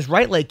started getting his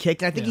right leg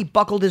kicked, and I think he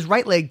buckled his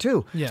right leg,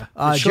 too. Yeah.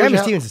 Jeremy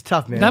Stevens is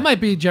tough, man. That might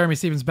be Jeremy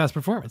Stevens' best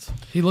performance.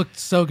 He looked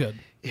so good.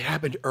 It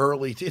happened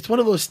early. It's one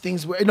of those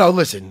things where, no,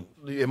 listen,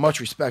 much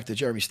respect to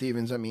Jeremy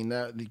Stevens. I mean,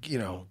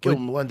 Gil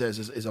Melendez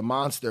is a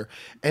monster.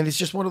 And it's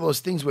just one of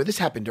those things where this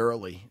happened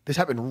early. This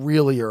happened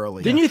really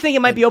early. Didn't you think it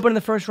might be over in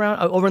the first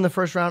round?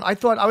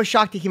 I was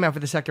shocked he came out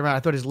for the second round. I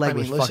thought his leg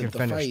was fucking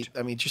finished.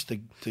 Fight, just to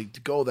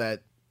go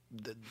that,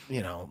 it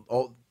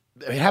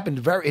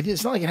happened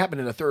it's not like it happened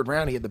in the third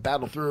round. He had the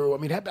battle through. I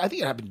mean, I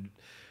think it happened.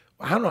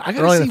 I don't know. I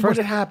got to see when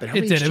it happened.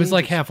 It did. It was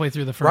like halfway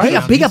through the first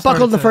round. He got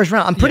buckled in the first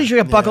round. I'm pretty sure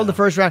he got buckled in the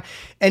first round.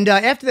 And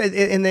after that,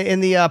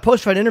 in the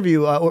post-fight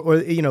interview,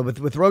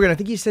 with Rogan, I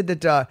think he said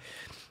that,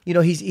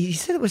 he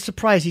said it was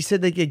surprised. He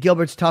said that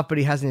Gilbert's tough, but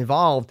he hasn't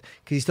evolved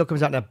because he still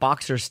comes out in that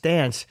boxer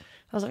stance.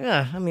 I was like,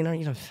 I don't know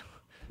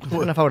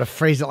if I would have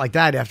phrased it like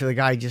that after the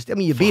guy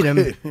you beat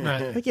him.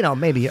 Right. Like,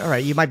 maybe, all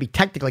right, you might be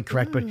technically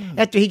correct, but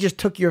after he just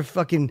took your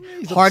fucking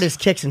hardest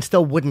kicks and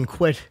still wouldn't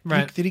quit.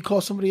 Right. Did he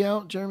call somebody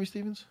out, Jeremy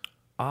Stevens?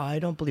 I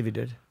don't believe he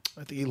did.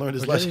 I think he learned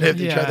his lesson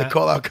after he tried to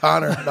call out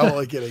Connor. No, I'm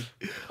only kidding.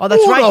 Oh,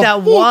 that's right.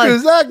 That Who one.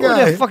 is that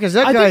guy? Who the fuck is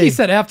that guy? I think he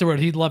said afterward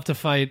he'd love to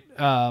fight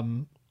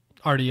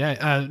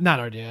RDA. Not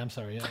RDA, I'm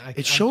sorry.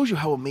 It shows you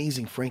how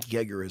amazing Frankie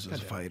Edgar is as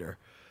a fighter.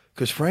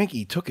 Because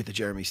Frankie took it to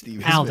Jeremy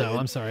Stevens. Aldo, man.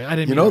 I'm sorry. I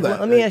didn't You know mean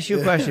that. Let me ask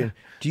you a question.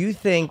 Do you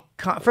think,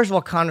 first of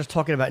all, Connor's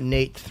talking about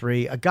Nate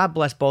 3. God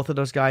bless both of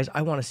those guys.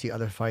 I want to see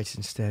other fights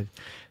instead.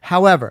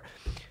 However,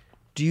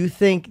 do you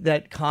think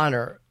that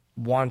Connor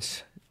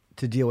wants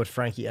to deal with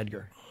Frankie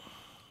Edgar.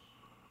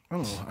 I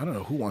don't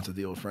know who wants to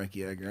deal with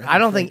Frankie Edgar. I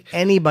don't think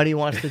anybody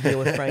wants to deal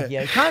with Frankie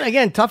Edgar. Kind of,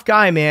 again, tough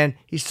guy, man.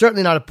 He's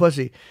certainly not a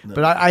pussy. No.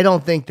 But I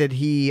don't think that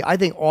I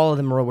think all of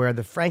them are aware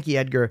that Frankie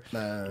Edgar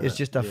is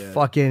just a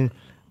fucking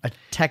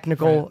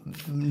technical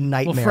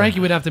nightmare. Well, Frankie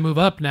would have to move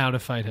up now to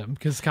fight him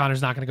because Connor's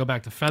not going to go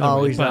back to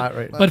featherweight. Oh, he's not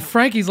right. But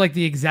Frankie's like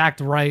the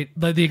exact wrong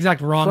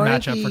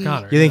matchup for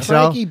Connor. You think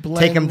so?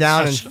 Take him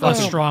down and a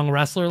strong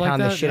wrestler like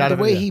that. The shit out of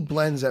the way he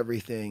blends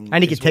everything,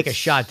 and he can take a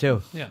shot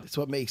too. Yeah, it's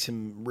what makes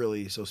him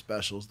really so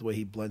special. Is the way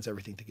he blends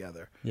everything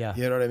together. Yeah,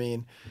 you know what I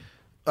mean.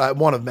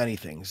 One of many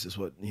things is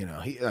what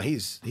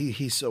he's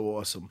so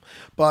awesome.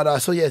 But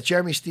so yeah,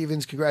 Jeremy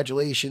Stevens,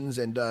 congratulations,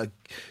 and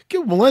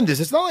Gil Melendez.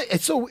 It's not like,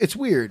 it's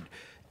weird.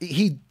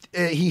 He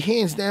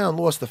hands down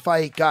lost the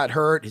fight, got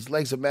hurt, his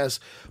leg's a mess,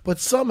 but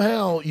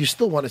somehow you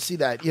still want to see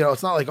that.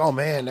 It's not like, oh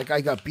man, that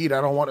guy got beat, I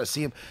don't want to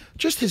see him.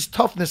 Just his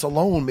toughness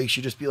alone makes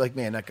you just be like,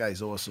 man, that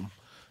guy's awesome.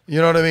 You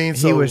know what I mean?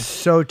 So he was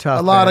so tough.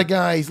 A lot of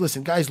guys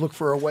look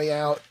for a way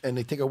out, and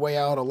they take a way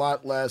out a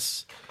lot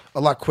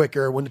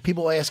quicker. When the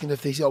people asking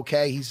if he's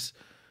okay, he's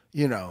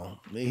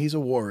a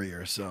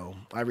warrior, so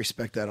I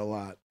respect that a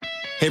lot.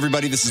 Hey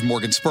everybody, this is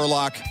Morgan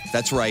Spurlock.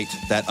 That's right,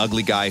 that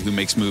ugly guy who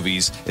makes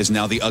movies is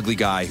now the ugly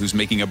guy who's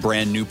making a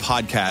brand new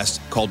podcast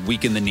called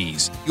Week in the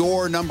Knees.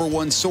 Your number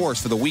one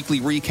source for the weekly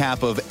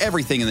recap of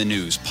everything in the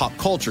news, pop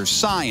culture,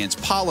 science,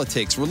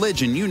 politics,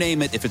 religion, you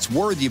name it. If it's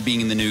worthy of being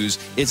in the news,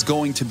 it's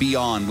going to be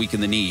on Week in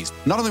the Knees.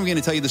 Not only are we going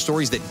to tell you the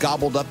stories that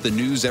gobbled up the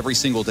news every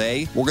single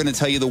day, we're going to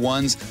tell you the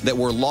ones that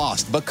were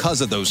lost because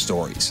of those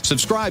stories.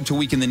 Subscribe to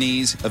Week in the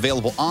Knees,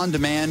 available on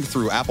demand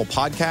through Apple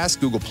Podcasts,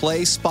 Google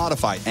Play,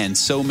 Spotify, and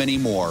so many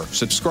more.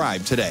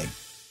 Subscribe today.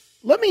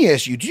 Let me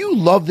ask you, do you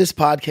love this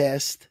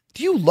podcast?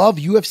 Do you love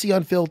UFC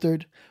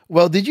Unfiltered?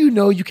 Well, did you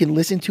know you can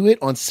listen to it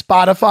on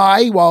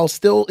Spotify while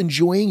still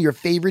enjoying your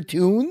favorite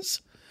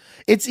tunes?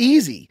 It's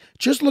easy.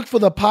 Just look for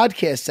the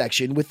podcast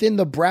section within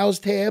the Browse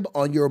tab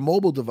on your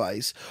mobile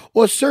device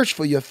or search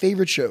for your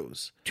favorite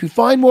shows. To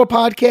find more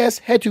podcasts,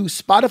 head to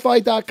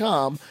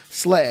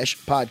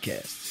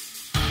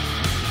spotify.com/podcasts.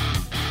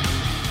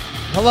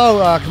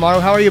 Hello, Kamaru.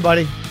 How are you,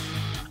 buddy?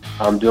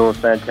 I'm doing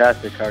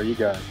fantastic. How are you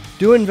guys?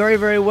 Doing very,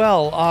 very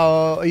well.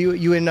 Are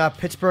you in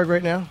Pittsburgh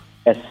right now?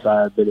 Yes,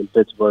 I've been in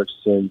Pittsburgh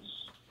since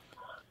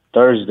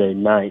Thursday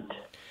night.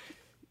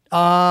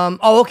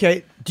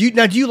 Okay. Do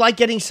you like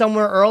getting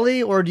somewhere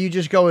early, or do you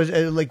just go as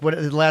like what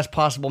the last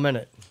possible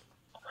minute?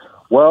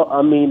 Well,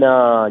 I mean,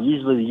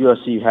 usually the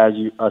UFC has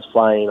us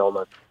flying on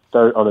a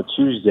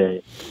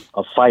Tuesday,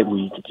 a fight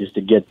week, just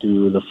to get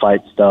through the fight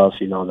stuff,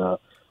 the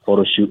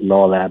photo shoot and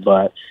all that.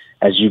 But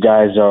as you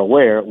guys are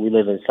aware, we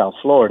live in South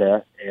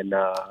Florida, and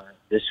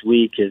this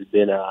week has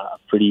been a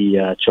pretty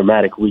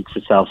traumatic week for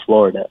South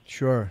Florida.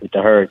 Sure. With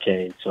the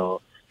hurricane. So,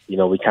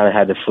 we kind of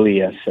had to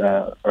flee as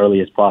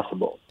early as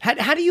possible.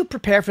 How do you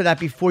prepare for that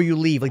before you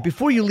leave? Like,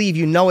 before you leave,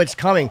 it's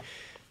coming.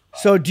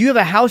 So do you have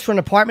a house or an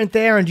apartment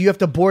there, and do you have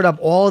to board up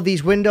all of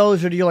these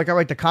windows, or do you like, all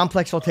right, the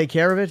complex will take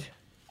care of it?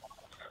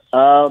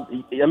 I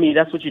mean,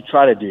 that's what you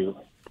try to do,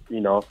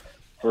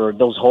 for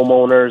those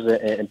homeowners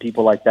and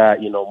people like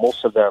that.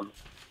 Most of them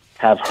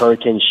have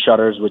hurricane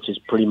shutters, which is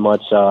pretty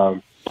much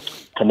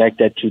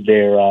connected to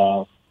their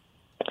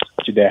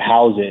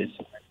houses.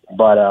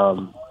 But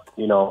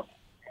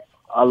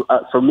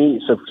for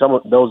me, so some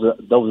of those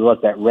of us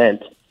that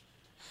rent,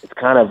 it's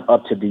kind of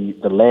up to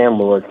the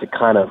landlord to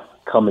kind of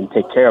come and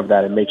take care of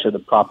that and make sure the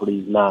property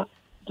is not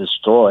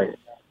destroyed.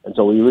 And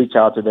so we reach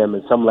out to them,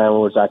 and some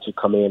landlords actually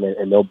come in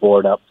and they'll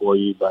board up for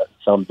you, but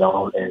some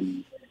don't,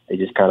 and they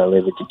just kind of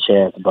leave it to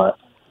chance. But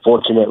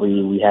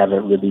fortunately, we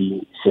haven't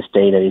really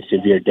sustained any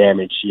severe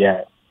damage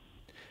yet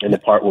in the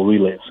part where we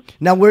live.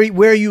 Now,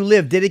 where you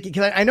live,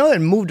 I know that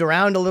it moved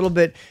around a little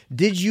bit.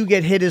 Did you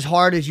get hit as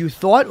hard as you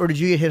thought, or did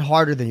you get hit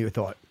harder than you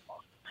thought?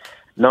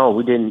 No,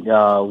 we didn't.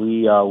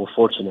 We were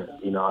fortunate.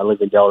 I live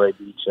in Delray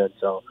Beach, and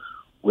so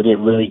we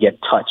didn't really get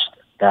touched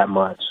that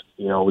much.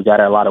 We got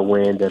a lot of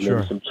wind and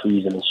maybe some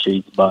trees in the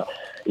streets, but,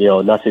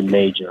 nothing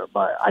major.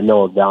 But I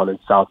know down in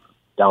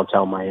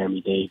downtown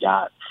Miami, they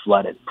got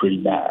flooded pretty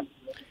bad.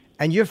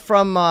 And you're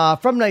from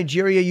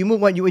Nigeria. You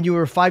moved when you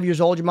were 5 years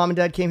old. Your mom and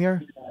dad came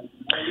here?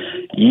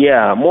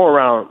 Yeah,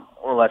 more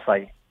or less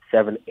like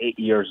 7, 8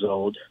 years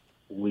old.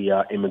 We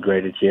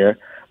immigrated here.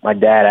 My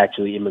dad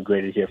actually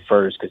immigrated here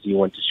first because he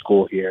went to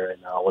school here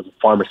and was a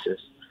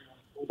pharmacist.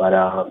 But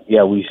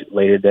we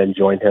later then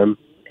joined him,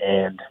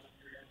 and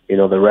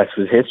the rest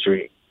was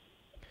history.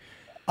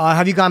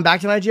 Have you gone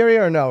back to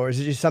Nigeria or no? Or is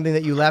it just something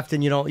that you left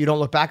and you don't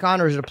look back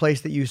on, or is it a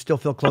place that you still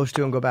feel close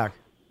to and go back?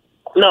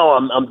 No,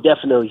 I'm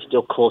definitely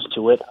still close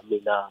to it. I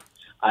mean,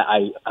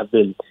 I've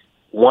been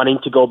wanting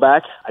to go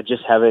back. I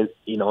just haven't,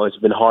 it's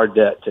been hard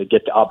to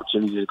get the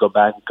opportunity to go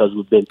back because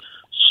we've been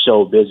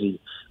so busy.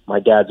 My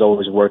dad's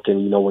always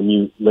working. When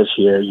you live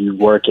here, you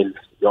work and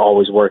you're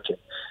always working.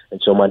 And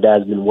so my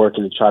dad's been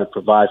working to try to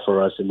provide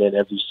for us. And then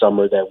every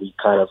summer that we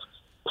kind of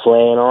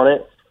plan on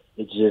it,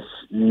 it just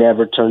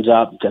never turns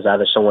out because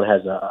either someone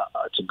has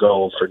to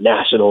go for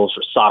nationals,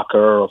 for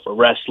soccer, or for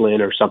wrestling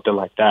or something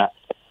like that.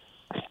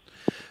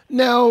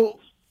 Now,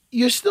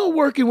 you're still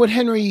working with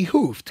Henry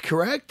Hooft,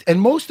 correct?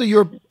 And most of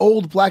your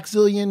old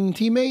Blackzilian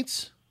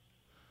teammates?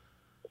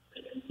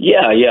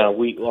 Yeah.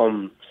 We,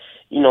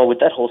 with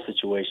that whole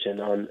situation,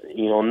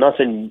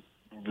 nothing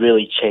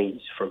really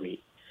changed for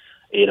me.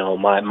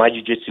 My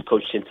jiu-jitsu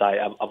coach, since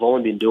I've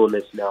only been doing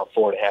this now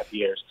 4.5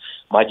 years,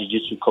 my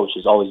jiu-jitsu coach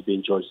has always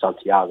been George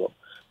Santiago.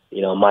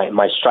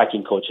 My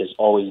striking coach has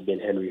always been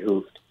Henry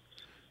Hooft.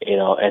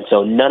 And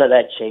so none of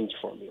that changed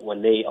for me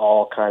when they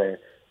all kind of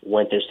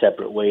went their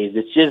separate ways.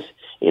 It's just,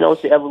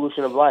 it's the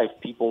evolution of life.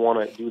 People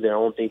want to do their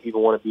own thing.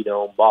 People want to be their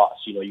own boss.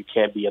 You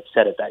can't be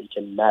upset at that. You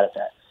can't be mad at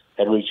that.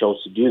 Henry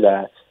chose to do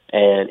that.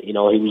 And, he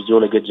was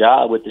doing a good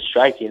job with the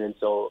striking. And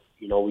so,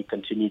 we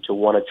continue to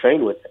want to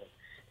train with him.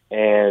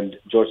 And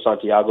George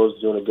Santiago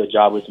is doing a good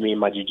job with me in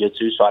my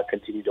jiu-jitsu, so I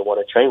continue to want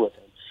to train with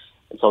him.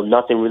 And so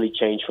nothing really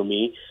changed for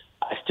me.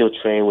 I still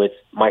train with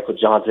Michael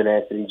Johnson,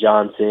 Anthony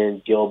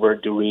Johnson,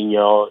 Gilbert,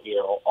 Durinho,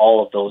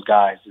 all of those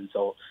guys. And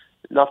so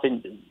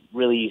nothing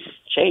really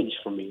changed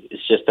for me.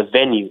 It's just the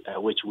venue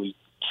at which we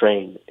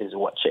train is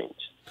what changed.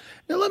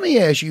 Now, let me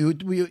ask you,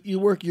 you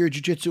work your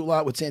jiu-jitsu a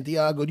lot with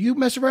Santiago. Do you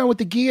mess around with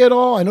the gi at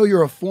all? I know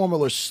you're a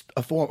former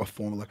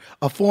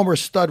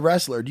stud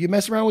wrestler. Do you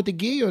mess around with the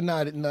gi or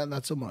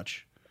not so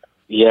much?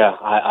 Yeah,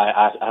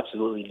 I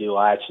absolutely do.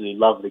 I actually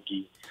love the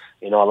gi.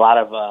 A lot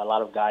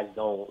of guys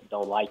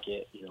don't like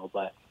it,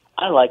 but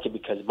I like it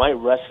because my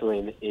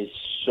wrestling is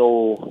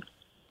so,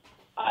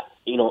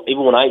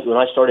 even when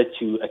I started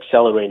to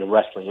accelerate in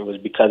wrestling, it was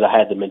because I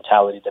had the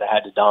mentality that I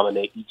had to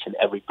dominate each and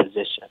every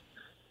position.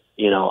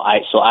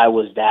 I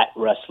was that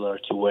wrestler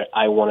to where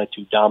I wanted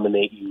to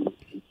dominate you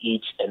in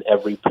each and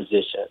every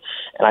position.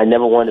 And I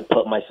never wanted to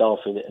put myself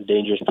in a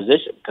dangerous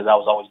position because I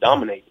was always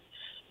dominating.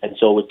 And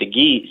so with the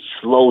gi, it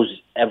slows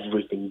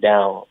everything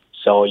down.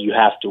 So you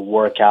have to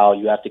work out,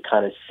 you have to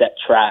kind of set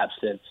traps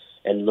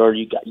and learn.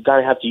 You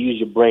gotta have to use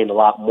your brain a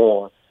lot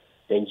more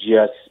than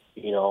just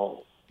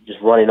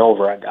running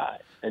over a guy.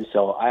 And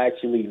so I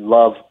actually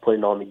love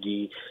putting on the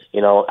gi.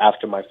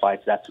 After my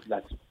fights, that's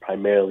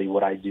primarily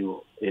what I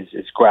do is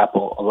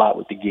grapple a lot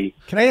with the gi.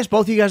 Can I ask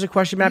both of you guys a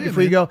question, Matt,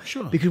 before you go?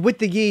 Sure. Because with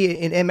the gi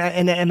in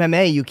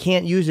MMA, you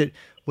can't use it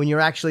when you're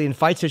actually in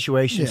fight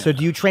situations. Yeah. So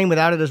do you train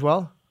without it as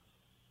well?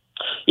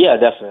 Yeah,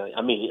 definitely.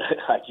 I mean,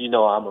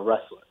 I'm a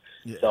wrestler.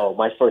 Yeah. So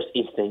my first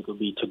instinct would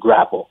be to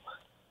grapple,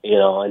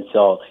 and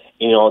so,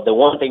 the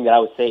one thing that I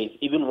would say is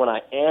even when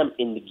I am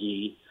in the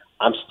gi,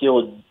 I'm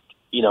still,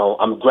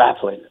 I'm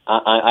grappling.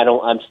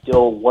 I'm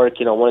still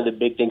working on, one of the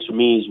big things for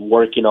me is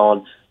working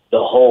on the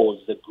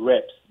holds, the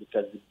grips,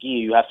 because the gi,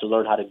 you have to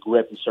learn how to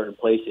grip in certain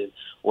places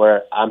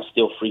where I'm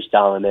still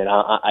freestyling and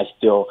I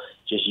still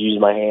just use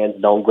my hands,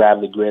 don't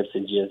grab the grips,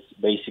 and just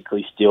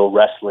basically still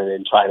wrestling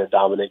and trying to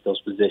dominate those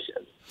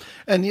positions.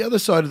 And the other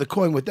side of the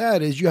coin with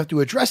that is you have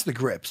to address the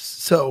grips.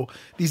 So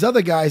these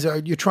other guys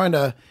you're trying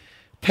to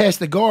pass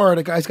the guard.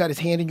 A guy's got his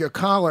hand in your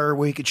collar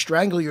where he could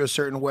strangle you a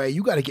certain way.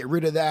 You got to get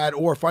rid of that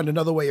or find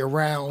another way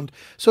around.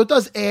 So it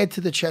does add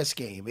to the chess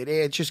game.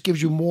 It just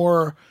gives you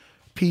more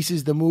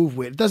pieces to move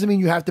with. It doesn't mean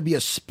you have to be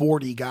a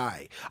sporty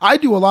guy. I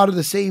do a lot of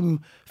the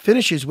same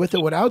finishes with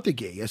or without the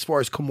gi, as far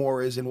as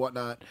Kimuras and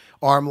whatnot,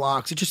 arm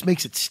locks. It just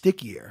makes it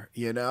stickier,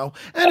 and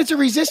it's a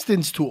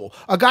resistance tool.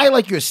 A guy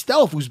like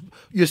yourself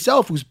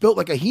who's built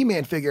like a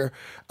He-Man figure,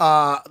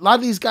 a lot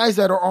of these guys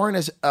that aren't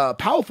as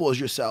powerful as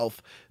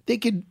yourself, they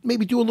could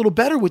maybe do a little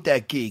better with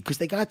that gi because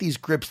they got these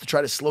grips to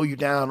try to slow you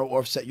down or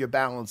offset your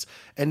balance,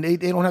 and they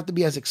don't have to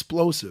be as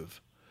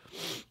explosive.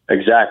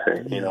 Exactly.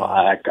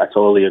 I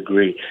totally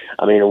agree.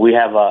 I mean, we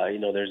have,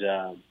 there's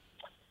a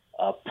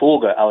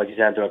Pulga,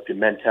 Alexander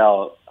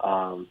Pimentel,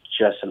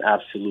 just an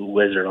absolute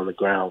wizard on the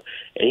ground.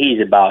 And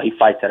he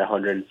fights at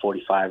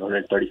 145,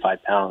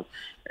 135 pounds.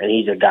 And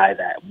he's a guy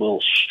that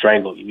will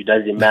strangle you. It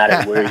doesn't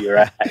matter where you're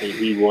at.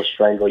 He will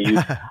strangle you.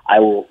 I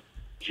will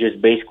just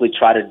basically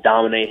try to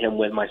dominate him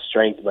with my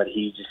strength, but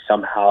he just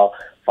somehow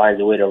finds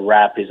a way to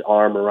wrap his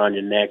arm around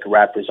your neck,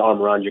 wrap his arm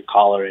around your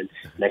collar, and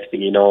next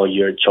thing you know,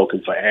 you're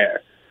choking for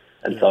air.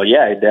 And so,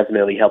 it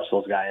definitely helps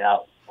those guys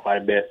out quite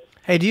a bit.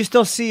 Hey, do you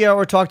still see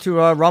or talk to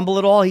Rumble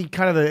at all? He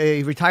kind of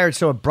he retired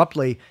so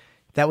abruptly.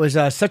 That was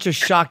such a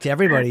shock to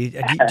everybody.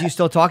 Do you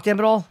still talk to him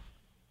at all?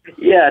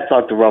 Yeah, I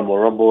talk to Rumble.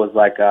 Rumble is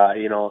like,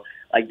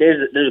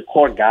 there's a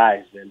core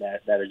guys, man,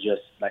 that are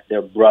just like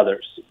they're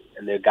brothers,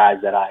 and they're guys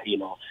that I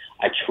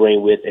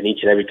train with, and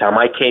each and every time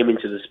I came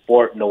into the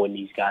sport knowing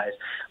these guys,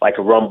 like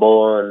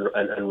Rumble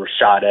and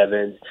Rashad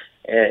Evans.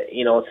 And,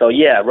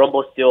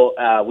 Rumble still,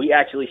 we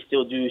actually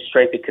still do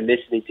strength and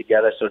conditioning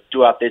together. So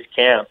throughout this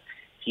camp,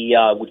 he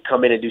would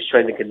come in and do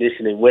strength and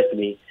conditioning with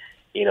me,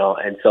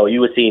 and so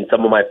you would see in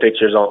some of my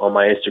pictures on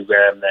my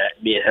Instagram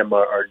that me and him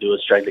are doing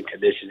strength and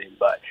conditioning.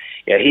 But,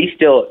 he's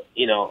still,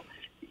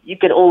 you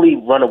can only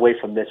run away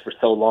from this for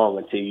so long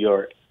until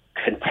you're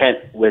content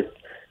with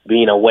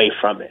being away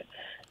from it.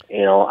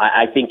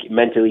 I think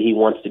mentally he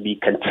wants to be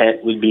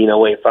content with being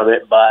away from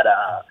it, but,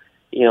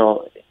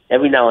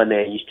 every now and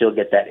then you still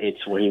get that itch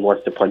where he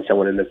wants to punch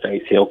someone in the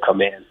face. He'll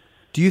come in.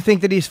 Do you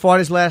think that he's fought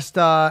his last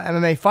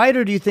MMA fight,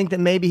 or do you think that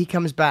maybe he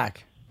comes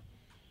back?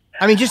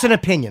 I mean, just an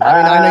opinion. I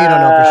mean, I know you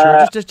don't know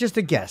for sure. Just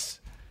a guess.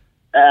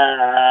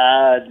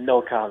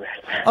 No comment.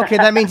 Okay,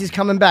 that means he's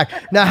coming back.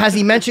 Now, has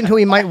he mentioned who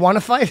he might want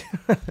to fight?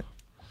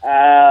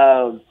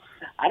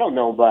 I don't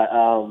know, but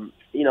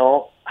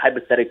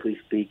hypothetically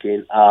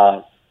speaking,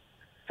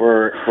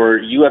 for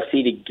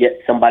UFC to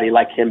get somebody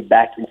like him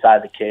back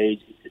inside the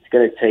cage, it's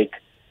going to take,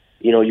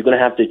 you're going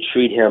to have to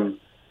treat him,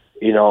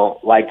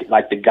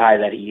 like the guy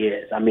that he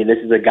is. I mean, this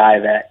is a guy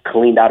that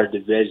cleaned out a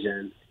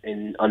division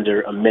in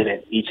under a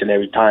minute each and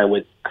every time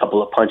with a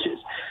couple of punches.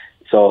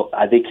 So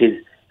I think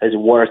his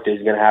worth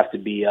is going to have to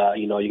be, you're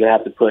going to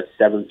have to put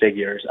 7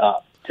 figures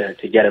up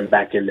to get him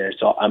back in there.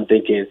 So I'm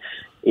thinking,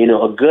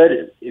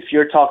 if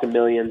you're talking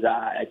millions,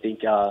 I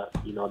think,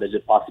 there's a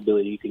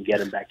possibility you can get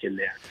him back in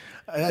there.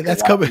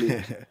 That's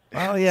coming.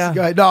 Oh, yeah.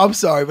 No, I'm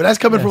sorry, but that's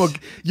coming from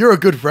you're a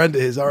good friend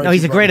of his, aren't you? No,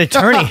 he's a great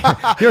attorney.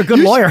 You're a good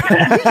lawyer.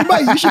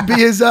 You should be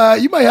his.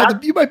 You might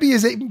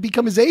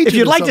become his agent. If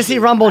you'd like to see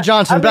Rumble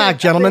Johnson back,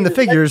 gentlemen, the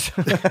figures.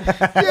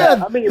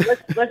 Yeah, I mean,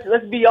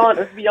 let's be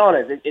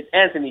honest. It's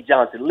Anthony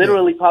Johnson,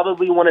 literally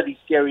probably one of the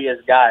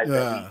scariest guys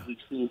that we've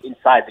seen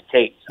inside the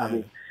cage. I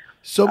mean,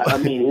 so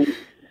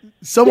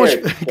so much.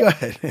 Go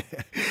ahead.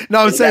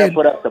 No, I'm saying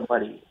put up the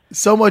money.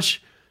 So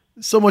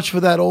much for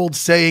that old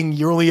saying,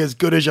 you're only as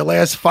good as your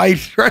last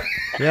fight, right?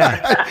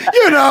 Yeah.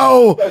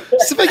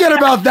 So forget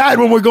about that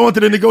when we're going to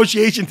the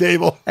negotiation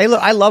table. Hey,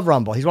 look, I love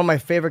Rumble. He's one of my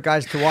favorite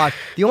guys to watch.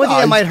 The only thing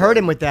that might hurt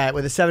him with a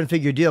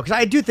 7-figure deal, because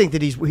I do think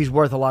that he's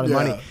worth a lot of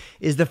money,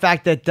 is the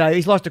fact that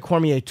he's lost to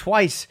Cormier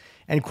twice,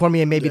 and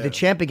Cormier may be the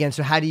champ again,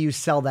 so how do you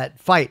sell that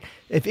fight?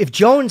 If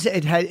Jones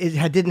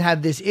didn't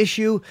have this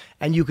issue,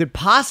 and you could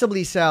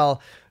possibly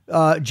sell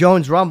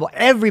Jones Rumble,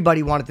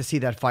 everybody wanted to see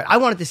that fight. I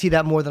wanted to see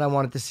that more than I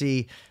wanted to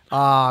see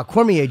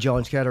Cormier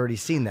Jones, because I'd already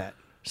seen that.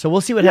 So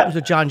we'll see what happens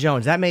with John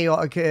Jones. That may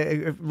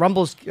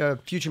Rumble's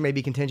future may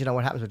be contingent on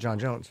what happens with John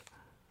Jones.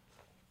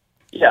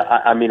 Yeah,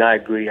 I mean, I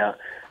agree.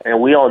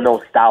 And we all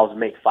know styles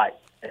make fights.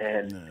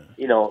 And,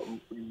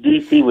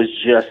 DC was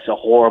just a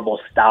horrible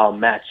style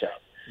matchup.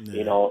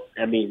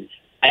 I mean,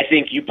 I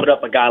think you put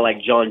up a guy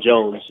like John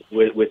Jones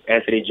with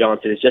Anthony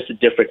Johnson. It's just a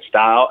different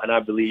style, and I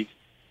believe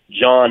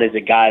John is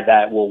a guy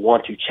that will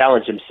want to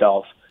challenge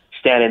himself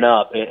standing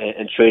up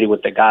and trading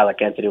with a guy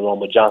like Anthony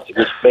Rumble Johnson,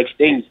 which makes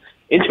things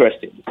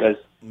interesting because,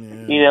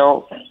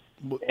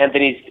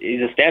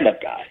 Anthony's a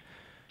stand-up guy.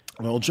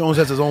 Well, Jones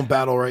has his own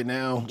battle right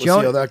now. We'll see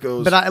how that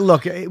goes. But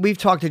look, we've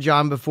talked to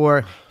John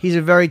before. He's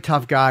a very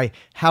tough guy.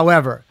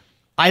 However,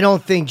 I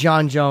don't think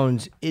John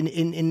Jones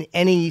in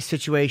any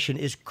situation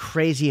is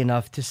crazy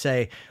enough to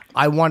say,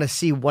 I want to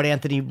see what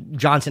Anthony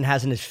Johnson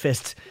has in his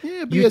fists.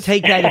 Yeah, you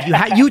take that if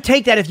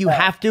you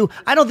have to.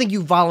 I don't think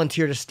you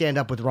volunteer to stand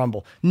up with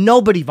Rumble.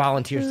 Nobody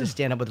volunteers to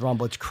stand up with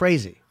Rumble. It's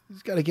crazy.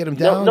 He's got to get him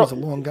down. He's a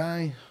long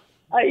guy.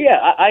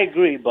 I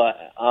agree,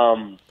 but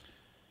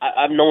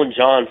I've known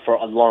John for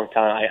a long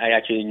time. I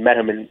actually met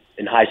him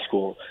in high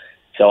school,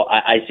 so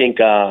I think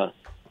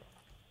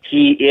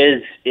he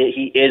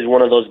is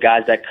one of those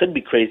guys that could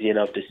be crazy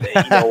enough to say,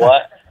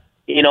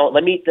 you know what,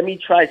 let me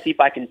try to see if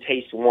I can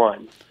taste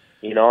one.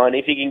 And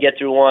if he can get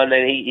through one,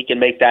 then he can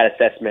make that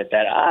assessment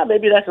that,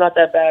 maybe that's not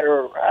that bad,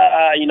 or,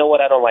 you know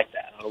what, I don't like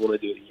that. I don't want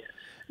to do it again.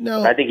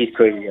 No. But I think he's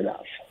crazy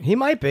enough. He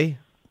might be.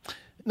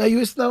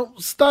 Now,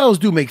 styles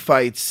do make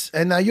fights.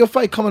 And now your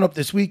fight coming up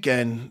this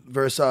weekend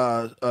versus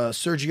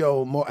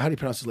Sergio, how do you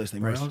pronounce his last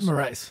name?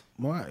 Moraes.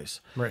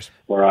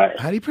 Moraes.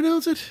 How do you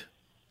pronounce it?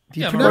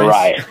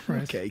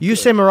 Moraes. Okay, you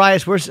say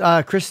Moraes. Where's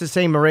Chris is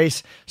saying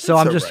Moraes, so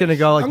I'm just going to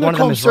go like one of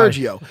them is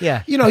Sergio. Right.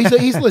 Yeah. He's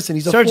a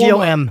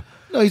Sergio M.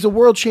 No, he's a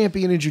world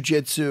champion in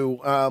jiu-jitsu.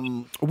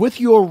 With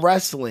your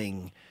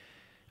wrestling,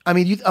 I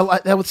mean,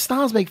 with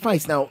styles make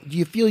fights. Now, do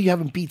you feel you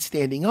haven't beat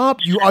standing up?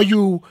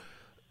 You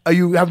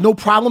have no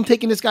problem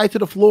taking this guy to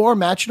the floor,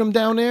 matching him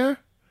down there?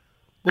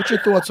 What's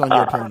your thoughts on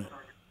your opponent?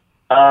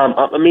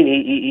 I mean,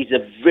 he's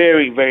a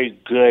very, very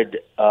good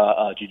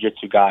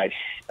jiu-jitsu guy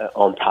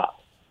on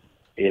top.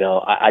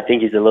 I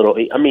think he's a little.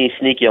 I mean, he's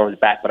sneaky on his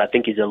back, but I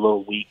think he's a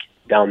little weak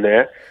down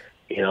there.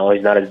 He's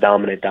not as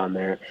dominant down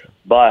there,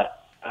 but.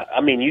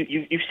 I mean,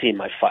 you've seen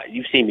my fight.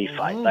 You've seen me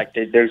fight. Like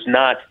there's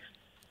not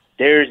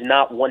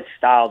one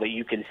style that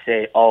you can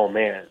say, oh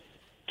man,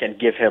 can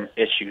give him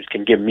issues,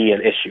 can give me an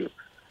issue.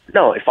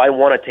 No, if I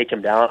want to take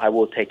him down, I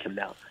will take him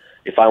down.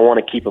 If I want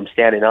to keep him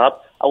standing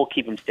up, I will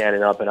keep him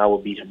standing up, and I will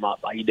beat him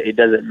up. It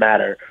doesn't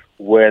matter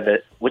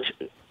which.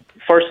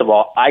 First of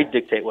all, I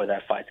dictate where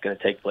that fight's going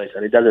to take place,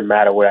 and it doesn't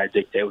matter where I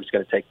dictate what's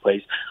going to take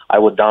place. I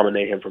will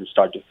dominate him from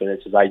start to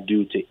finish, as I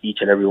do to each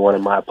and every one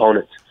of my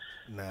opponents.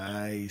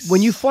 Nice.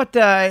 When you fought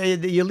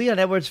your Leon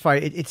Edwards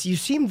fight, you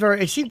seemed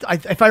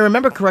if I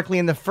remember correctly,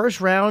 in the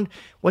first round,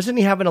 wasn't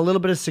he having a little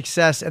bit of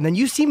success? And then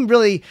you seemed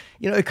really,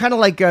 kind of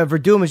like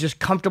Verdum is just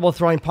comfortable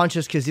throwing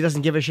punches because he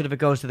doesn't give a shit if it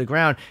goes to the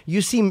ground.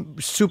 You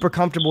seem super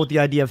comfortable with the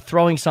idea of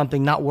throwing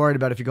something, not worried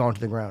about if you're going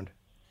to the ground.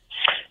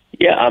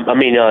 Yeah, I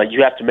mean,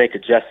 you have to make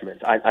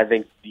adjustments. I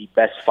think the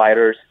best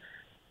fighters,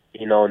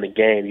 in the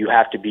game, you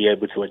have to be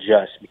able to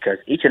adjust because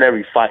each and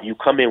every fight, you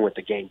come in with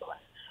the game plan.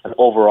 an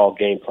overall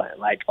game plan.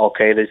 Like,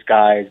 okay, this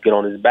guy is good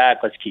on his back,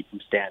 let's keep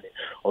him standing.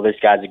 Or this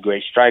guy's a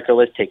great striker,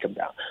 let's take him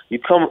down. You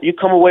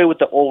come away with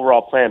the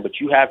overall plan, but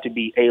you have to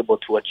be able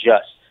to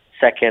adjust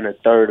second or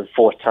third or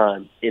fourth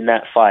time in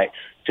that fight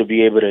to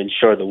be able to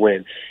ensure the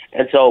win.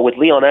 And so with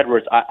Leon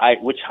Edwards,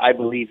 which I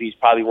believe he's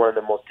probably one of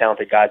the most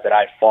talented guys that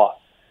I fought.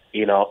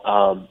 You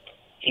know,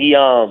 he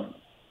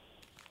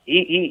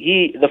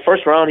the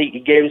first round he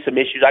gave him some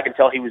issues. I can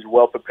tell he was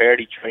well prepared.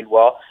 He trained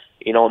well.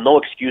 You know, no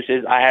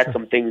excuses. I had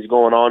some things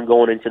going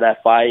into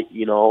that fight.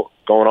 You know,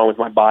 going on with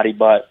my body,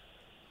 but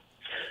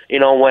you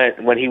know,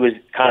 when he was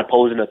kind of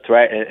posing a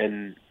threat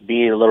and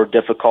being a little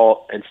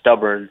difficult and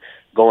stubborn,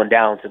 going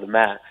down to the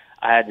mat,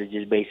 I had to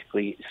just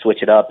basically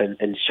switch it up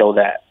and show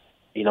that,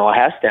 you know, I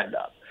have stand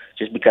up.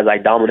 Just because I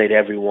dominate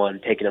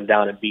everyone, taking them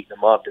down and beating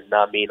them up does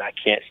not mean I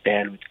can't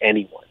stand with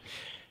anyone.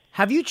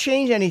 Have you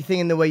changed anything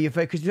in the way you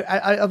fight? Because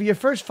of your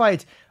first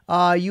fights,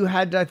 you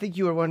had, I think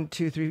you were 1,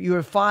 2, 3. You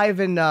were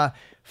 5-1,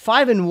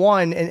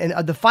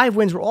 and the 5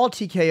 wins were all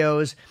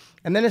TKOs,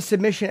 and then a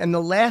submission, and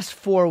the last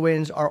 4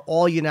 wins are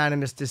all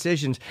unanimous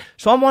decisions.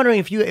 So I'm wondering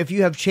if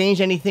you have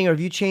changed anything, or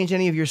have you changed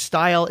any of your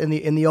style in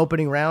the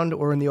opening round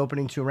or in the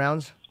opening 2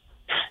 rounds?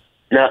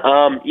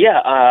 Now,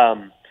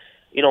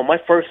 you know, my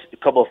first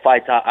couple of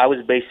fights, I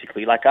was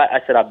basically, like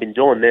I said, I've been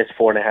doing this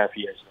 4.5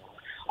 years now.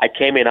 I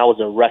came in, I was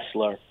a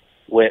wrestler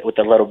with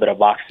a little bit of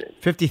boxing.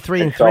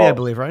 53-3, I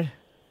believe, right?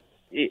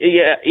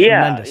 Yeah.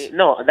 Tremendous.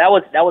 No, that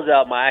was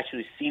my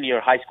actually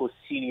high school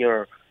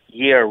senior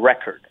year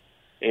record.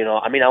 You know,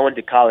 I mean, I went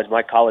to college.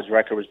 My college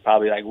record was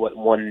probably like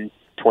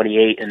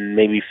 128 and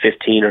maybe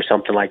 15 or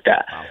something like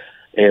that. Wow.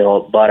 You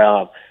know,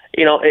 but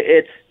you know,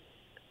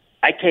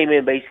 I came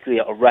in basically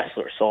a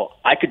wrestler, so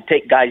I could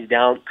take guys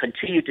down,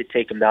 continue to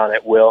take them down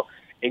at will,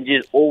 and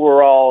just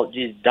overall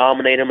just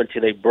dominate them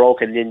until they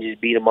broke, and then just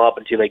beat them up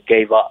until they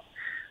gave up.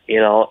 You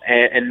know,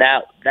 and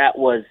that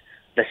was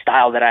the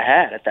style that I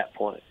had at that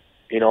point.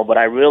 You know, but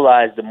I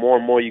realized the more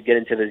and more you get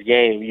into this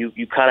game,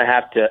 you kind of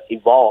have to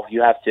evolve.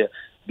 You have to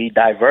be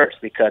diverse,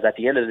 because at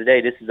the end of the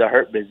day, this is a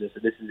hurt business.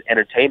 This is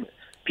entertainment.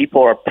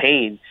 People are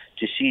paying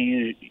to see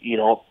you, you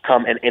know,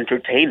 come and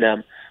entertain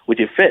them with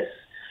your fists.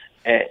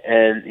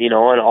 And you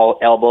know, and all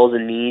elbows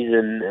and knees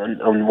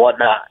and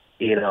whatnot,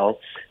 you know.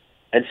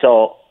 And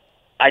so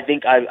I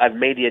think I've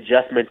made the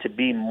adjustment to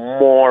be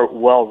more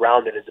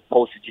well-rounded, as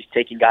opposed to just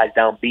taking guys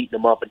down, beating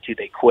them up until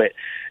they quit.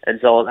 And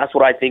so that's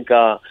what I think,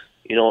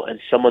 you know, and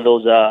some of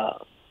those,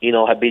 you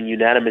know, have been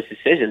unanimous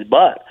decisions.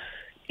 But,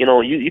 you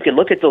know, you can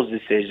look at those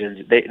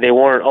decisions. They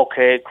weren't,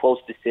 okay, close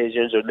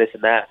decisions or this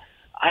and that.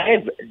 I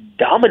have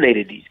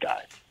dominated these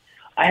guys.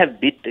 I have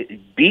beat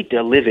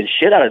the living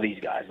shit out of these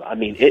guys. I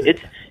mean,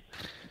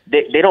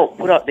 they don't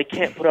put up. They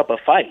can't put up a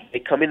fight. They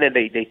come in and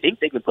they think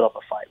they can put up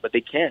a fight, but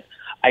they can't.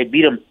 I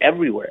beat them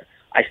everywhere.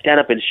 I stand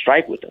up and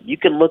strike with them. You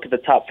can look at the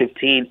top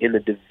 15 in the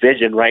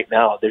division right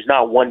now. There's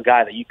not one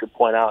guy that you can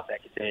point out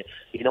that can say,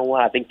 you know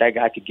what, I think that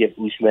guy could give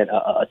Usman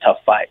a tough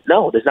fight.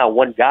 No, there's not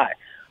one guy.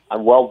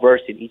 I'm well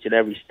versed in each and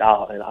every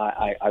style, and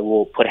I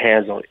will put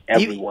hands on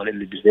everyone in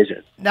the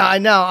division. No, I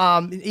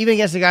know. Even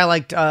against a guy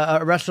like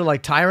a wrestler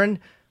like Tyron,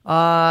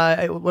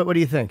 what do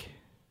you think?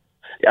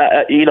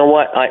 You know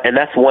what? And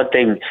that's one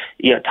thing.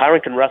 You know,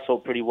 Tyron can wrestle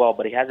pretty well,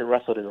 but he hasn't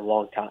wrestled in a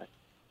long time.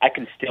 I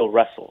can still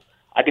wrestle.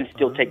 I can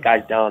still take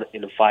guys down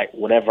in a fight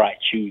whenever I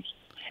choose.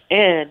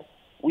 And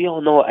we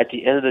all know at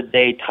the end of the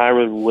day,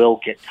 Tyron will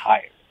get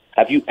tired.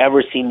 Have you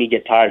ever seen me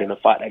get tired in a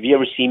fight? Have you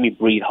ever seen me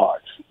breathe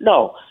hard?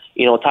 No.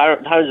 You know,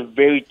 Tyron's a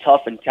very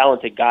tough and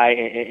talented guy.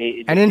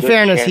 And in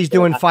fairness, he's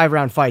doing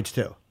 5-round fights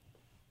too.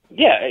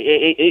 Yeah,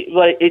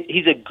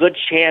 he's a good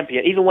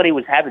champion. Even when he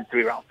was having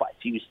 3-round fights,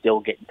 he was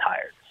still getting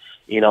tired.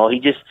 You know,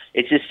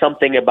 it's just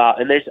something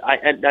about, and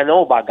I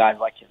know about guys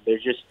like him.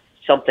 There's just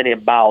something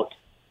about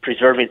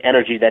preserving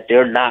energy that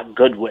they're not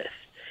good with.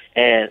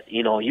 And,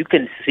 you know, you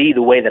can see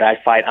the way that I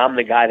fight. I'm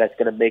the guy that's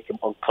going to make him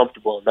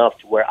uncomfortable enough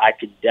to where I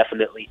can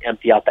definitely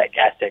empty out that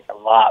gas tank a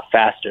lot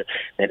faster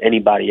than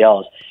anybody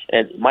else.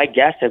 And my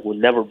gas tank will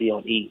never be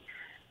on E.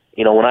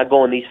 You know, when I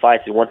go in these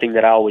fights, the one thing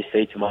that I always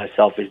say to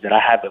myself is that I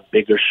have a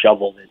bigger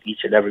shovel than each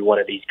and every one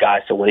of these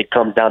guys. So when it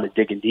comes down to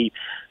digging deep,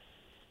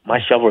 my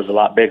shovel is a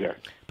lot bigger.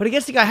 But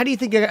against a guy, how do you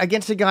think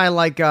against a guy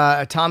like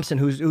Thompson,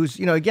 who's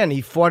you know, again,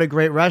 he fought a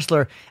great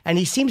wrestler, and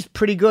he seems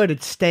pretty good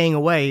at staying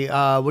away.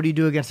 What do you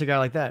do against a guy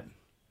like that?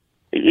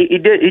 He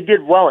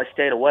did well at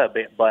staying away a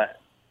bit, but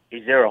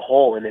is there a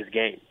hole in his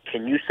game?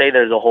 Can you say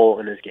there's a hole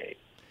in his game?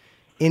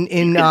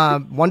 In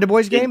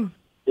Wonderboy's game?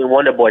 In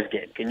Wonderboy's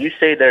game. Can you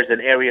say there's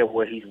an area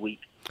where he's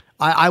weak?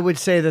 I would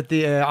say that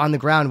the on the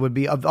ground would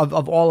be, of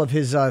all of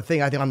his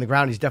thing, I think on the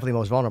ground he's definitely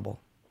most vulnerable.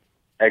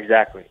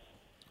 Exactly.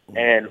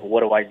 And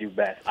what do I do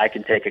best? I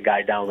can take a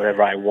guy down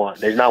whenever I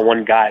want. There's not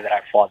one guy that I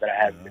fought that I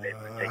haven't been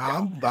able to take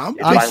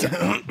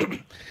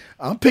down.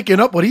 I'm picking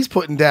up what he's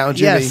putting down,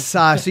 Jimmy. Yes,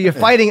 so you're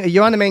fighting.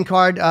 You're on the main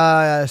card.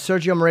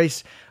 Sergio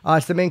Moraes.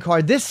 It's the main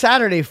card this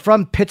Saturday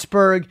from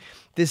Pittsburgh.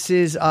 This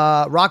is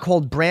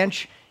Rockhold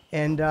Branch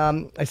and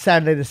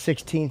Saturday the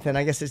 16th, and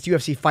I guess it's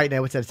UFC Fight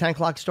Night. What's that, 10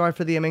 o'clock start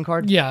for the main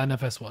card? Yeah, an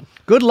FS1.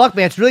 Good luck,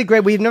 man. It's really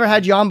great. We've never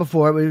had you on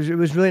before. It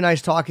was really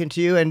nice talking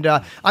to you, and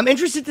I'm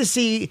interested to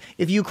see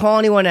if you call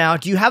anyone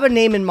out. Do you have a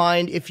name in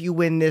mind if you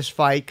win this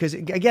fight? Because,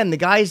 again, the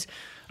guys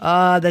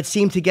that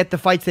seem to get the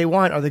fights they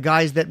want are the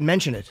guys that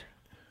mention it.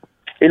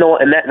 You know,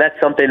 and that's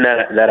something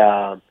that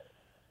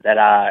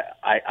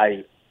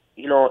I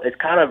you know, it's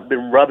kind of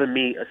been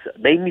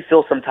made me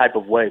feel some type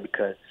of way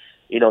because,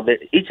 you know,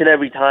 each and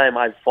every time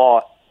I've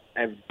fought,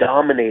 I've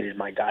dominated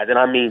my guys. And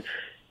I mean,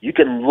 you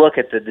can look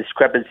at the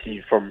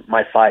discrepancy from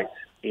my fights,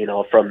 you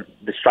know, from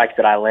the strikes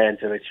that I land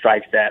to the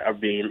strikes that are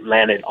being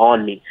landed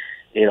on me.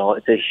 You know,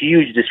 it's a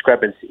huge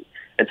discrepancy.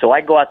 And so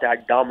I go out there, I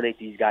dominate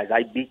these guys,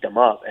 I beat them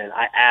up, and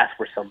I ask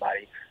for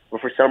somebody. But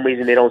for some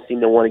reason, they don't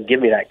seem to want to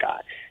give me that guy.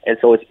 And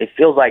so it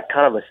feels like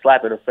kind of a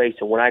slap in the face.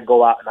 So when I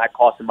go out and I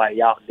call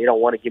somebody out and they don't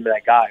want to give me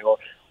that guy,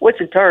 which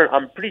in turn,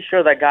 I'm pretty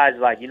sure that guy's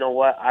like, you know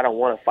what, I don't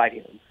want to fight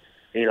him.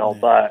 You know,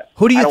 but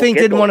who do you think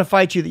didn't want to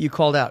fight you that you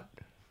called out?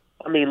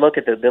 I mean, look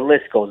at the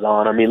list goes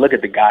on. I mean, look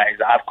at the guys.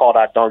 I've called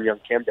out Dong Young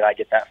Kim. Did I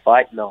get that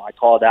fight? No. I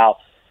called out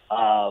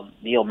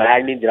Neil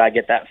Magny. Did I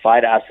get that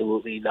fight?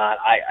 Absolutely not.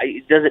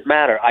 It doesn't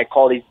matter. I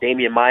called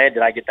Damian Maia.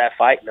 Did I get that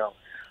fight? No.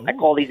 Ooh. I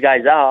call these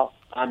guys out.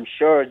 I'm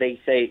sure they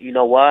say, you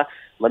know what?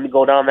 Let me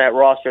go down that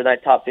roster,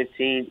 that top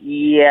 15.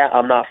 Yeah,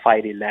 I'm not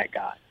fighting that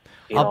guy.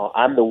 You know,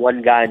 I'm the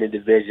one guy in the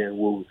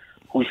division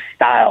whose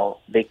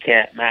style they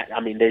can't match. I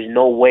mean, there's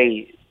no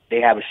way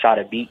they have a shot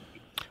at beating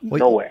me.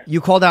 Nowhere.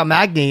 You called out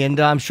Magny, and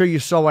I'm sure you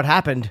saw what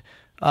happened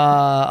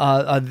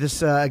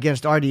against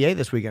RDA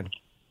this weekend.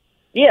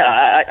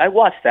 Yeah, I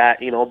watched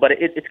that, you know, but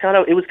it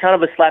was kind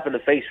of a slap in the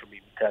face for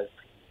me because,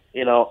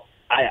 you know,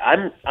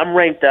 I'm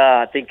ranked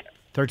I think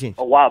 13th.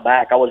 A while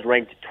back I was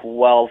ranked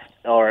 12th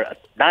or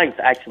 9th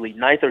actually,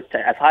 9th or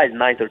 10th, as high as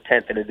 9th or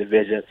 10th in the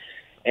division,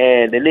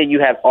 and then you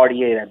have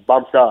RDA that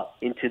bumps up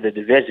into the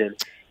division,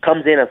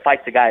 comes in and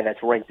fights a guy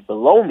that's ranked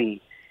below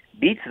me,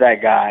 beats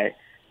that guy,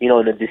 you know,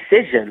 in a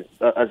decision,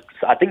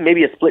 I think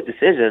maybe a split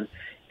decision,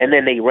 and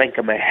then they rank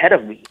him ahead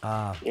of me.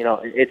 You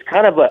know, it's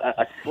kind of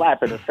a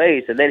slap in the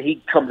face, and then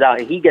he comes out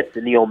and he gets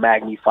the Neil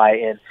Magny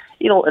fight, and,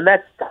 you know, and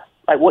that's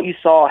like what you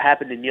saw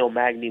happen to Neil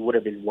Magny would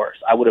have been worse.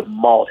 I would have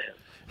mauled him.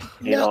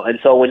 You know, and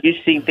so when you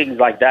see things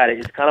like that,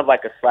 it's kind of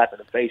like a slap in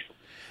the face.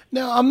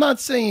 Now, I'm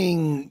not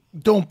saying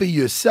don't be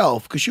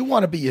yourself because you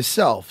want to be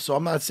yourself. So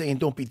I'm not saying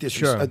don't be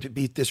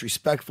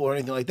disrespectful or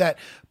anything like that.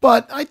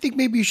 But I think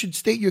maybe you should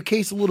state your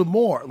case a little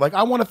more. Like,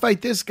 I want to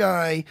fight this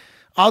guy.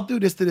 I'll do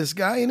this to this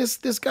guy, and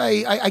this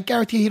guy, I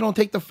guarantee he don't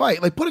take the fight.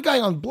 Like, put a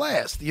guy on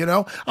blast, you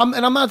know?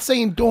 And I'm not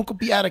saying don't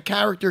be out of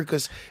character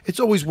because it's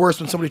always worse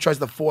when somebody tries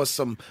to force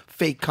some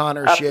fake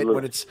Connor shit.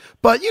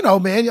 But, you know,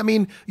 man, I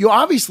mean,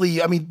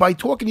 by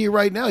talking to you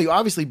right now, you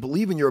obviously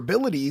believe in your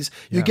abilities.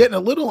 You're getting a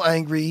little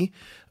angry,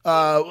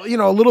 you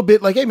know, a little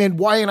bit like, hey, man,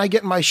 why ain't I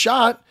getting my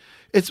shot?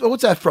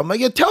 What's that from? Like,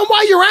 tell him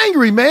why you're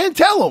angry, man.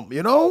 Tell him,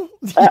 you know?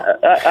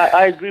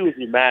 I agree with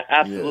you, Matt.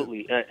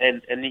 Absolutely. Yeah.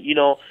 And you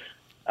know,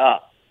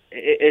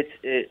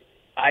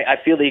 I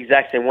feel the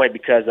exact same way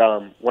because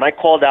when I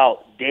called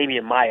out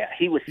Damian Maia,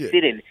 he was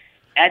sitting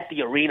at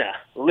the arena,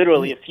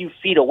 literally a few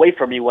feet away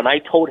from me when I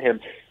told him,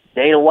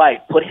 Dana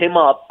White, put him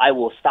up, I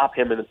will stop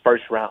him in the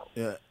first round.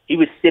 Yeah. He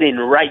was sitting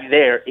right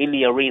there in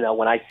the arena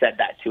when I said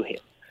that to him.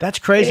 That's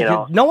crazy. You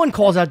know? No one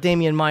calls out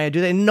Damian Maia,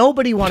 do they?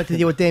 Nobody wanted to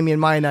deal with Damian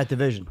Maia in that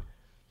division.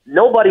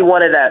 Nobody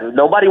wanted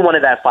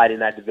that fight in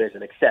that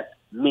division except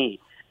me.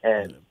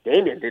 And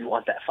Damian didn't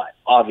want that fight,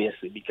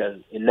 obviously,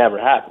 because it never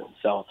happened.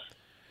 So,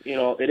 you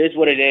know, it is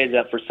what it is.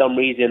 That for some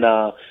reason,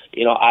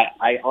 you know,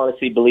 I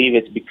honestly believe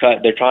it's because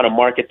they're trying to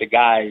market the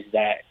guys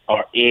that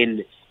are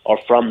in or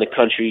from the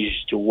countries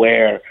to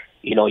where,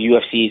 you know,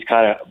 UFC is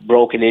kind of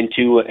broken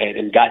into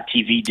and got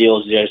TV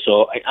deals there.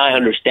 So I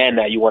understand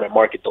that you want to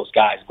market those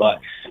guys.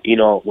 But, you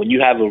know, when you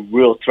have a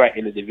real threat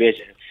in the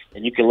division,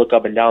 and you can look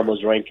up and down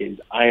those rankings,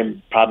 I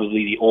am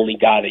probably the only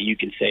guy that you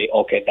can say,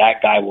 okay, that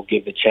guy will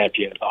give the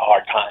champion a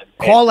hard time.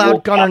 Call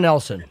out Gunnar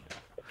Nelson.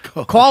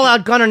 Call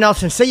out Gunnar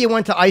Nelson. Say you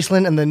went to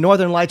Iceland and the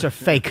Northern Lights are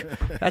fake.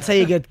 That's how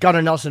you get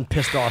Gunnar Nelson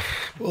pissed off.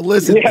 Well,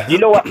 listen. Yeah, you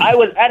know what? I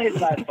was at his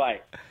last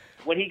fight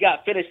when he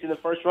got finished in the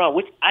first round,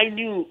 which I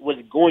knew was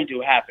going to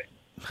happen.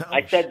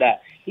 I said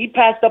that. He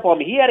passed up on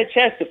me. He had a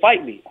chance to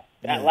fight me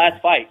that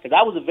last fight because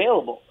I was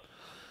available.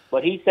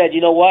 But he said,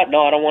 you know what?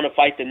 No, I don't want to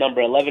fight the number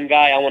 11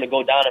 guy. I want to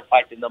go down and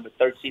fight the number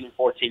 13 and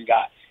 14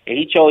 guy. And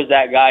he chose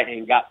that guy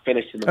and got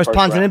finished in the first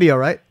round. Ponzinibbio,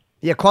 right?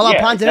 Yeah, call out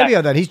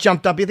Ponzinibbio then. He's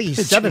jumped up. You think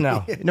he's 7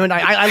 now. No,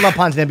 I love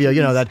Ponzinibbio.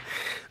 You know that.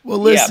 Well,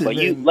 listen.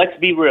 Yeah, but let's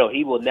be real.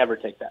 He will never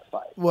take that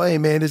fight. Well, hey,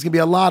 man, there's going to be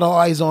a lot of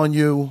eyes on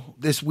you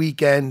this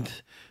weekend.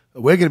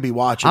 We're going to be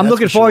watching. I'm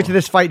looking forward to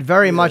this fight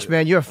very much,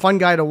 man. You're a fun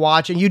guy to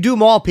watch, and you do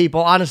maul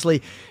people.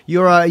 Honestly,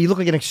 you look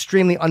like an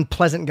extremely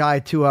unpleasant guy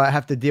to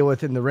have to deal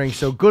with in the ring.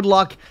 So good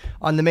luck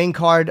on the main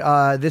card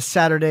this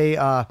Saturday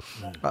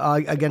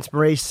against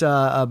Maurice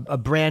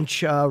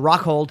Branch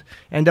Rockhold,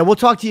 and we'll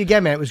talk to you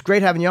again, man. It was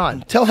great having you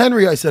on. Tell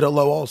Henry I said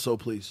hello also,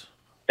 please.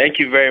 Thank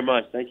you very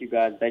much. Thank you,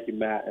 guys. Thank you,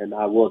 Matt. And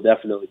I will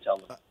definitely tell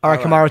him. All right,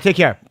 Kamaru, take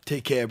care.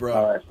 Take care, bro.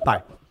 All right.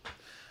 Bye.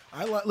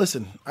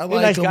 Listen, I He's a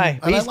like nice him. guy.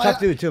 And He's a tough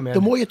dude, too, man.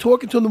 The more you're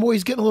talking to him, the more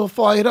he's getting a little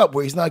fired up,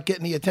 where he's not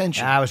getting the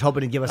attention. I was hoping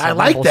to give us a I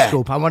like rumble that.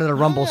 scoop. I wanted a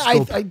rumble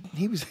scoop.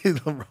 He was in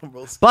the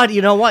rumble scoop. But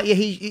you know what? Yeah,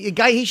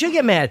 he should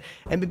get mad,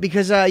 and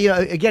because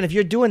again, if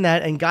you're doing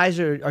that and guys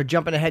are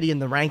jumping ahead of you in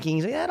the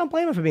rankings, I don't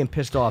blame him for being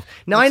pissed off.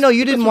 Now I know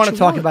you didn't want to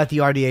talk about the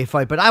RDA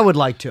fight, but I would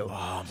like to.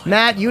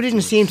 Matt, you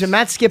didn't seem to.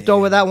 Matt skipped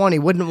over that one. He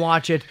wouldn't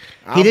watch it.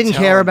 He didn't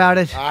care about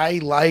it. I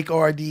like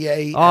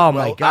RDA. Oh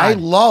my God, I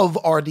love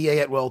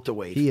RDA at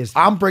welterweight. He is.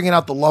 I'm bringing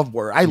out the love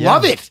word. I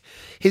love it.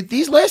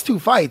 These last two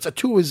fights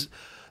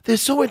they're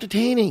so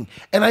entertaining,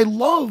 and I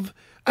love.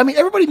 I mean,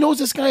 everybody knows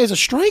this guy is a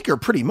striker,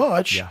 pretty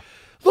much. Yeah.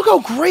 Look how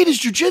great his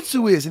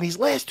jiu-jitsu is in these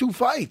last two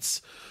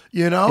fights.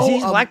 You know,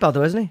 he's a black belt,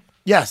 though, isn't he?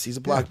 Yes, he's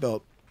a black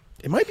belt.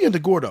 It might be under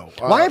Gordo.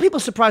 Why are people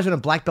surprised when a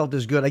black belt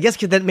is good? I guess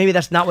because maybe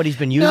that's not what he's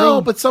been using. No,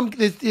 but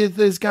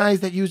there's guys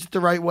that use it the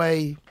right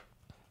way,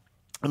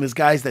 and there's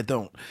guys that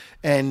don't.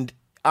 And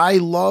I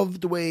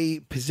love the way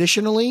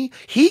positionally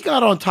he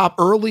got on top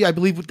early. I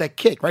believe with that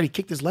kick, right? He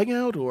kicked his leg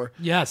out, or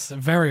yes,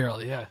 very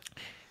early, yeah.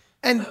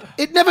 And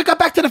it never got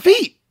back to the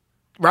feet.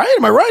 Right?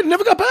 Am I right? It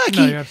never got back.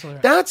 No, you're absolutely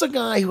right. That's a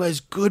guy who has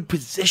good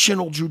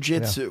positional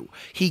jiu-jitsu. Yeah.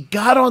 He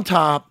got on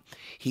top.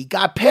 He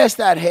got past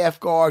that half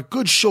guard,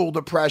 good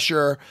shoulder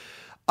pressure.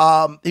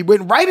 He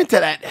went right into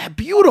that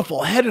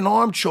beautiful head and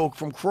arm choke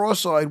from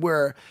cross-eyed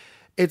where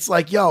it's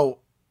like, yo,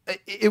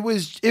 it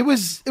was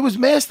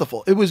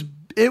masterful.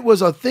 It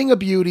was a thing of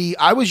beauty.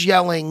 I was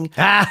yelling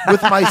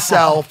with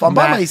myself. I'm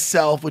by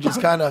myself, which is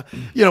kind of,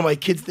 my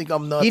kids think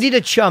I'm nuts. You need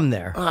a chum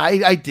there.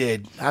 I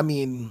did. I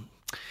mean,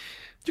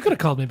 you could have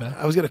called me back.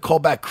 I was going to call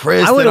back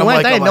Chris. I would have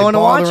went. Like, I had no one to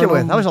watch it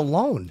with. I was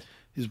alone.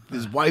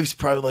 His wife's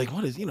probably like,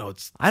 what is,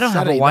 it's I don't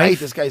Saturday have a wife. Night,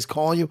 this guy's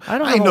calling you. I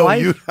don't have a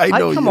wife. You. I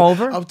know I'd come you.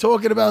 over. I'm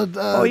talking about.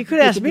 You could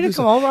ask me to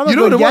come over. I'm a know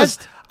good what it guest.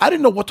 was? I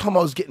didn't know what time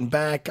I was getting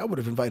back. I would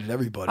have invited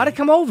everybody. I'd have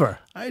come over.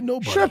 I had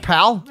nobody. Sure,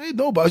 pal. I had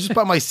nobody. I was just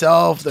by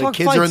myself. The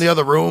kids fights. are in the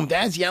other room.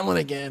 Dad's yelling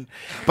again.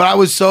 But I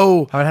was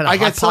so. I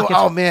got so.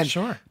 Oh man.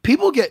 Sure.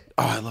 People get.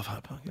 Oh, I love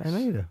Hot Pockets. I know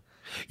you do.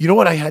 You know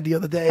what I had the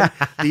other day?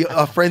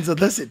 The friends of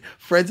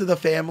the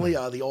family,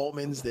 the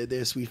Altmans,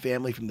 they're a sweet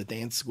family from the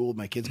dance school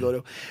my kids go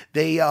to.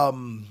 They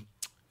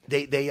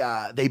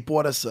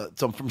bought us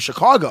some from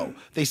Chicago.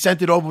 They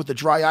sent it over with the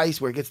dry ice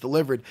where it gets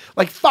delivered,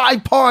 like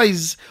 5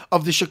 pies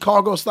of the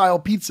Chicago style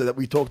pizza that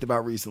we talked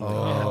about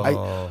recently.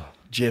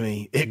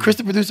 Jimmy, Chris,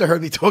 the producer,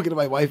 heard me talking to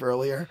my wife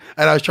earlier,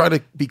 and I was trying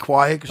to be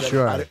quiet because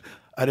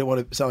I didn't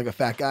want to sound like a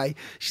fat guy.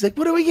 She's like,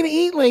 "What are we going to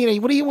eat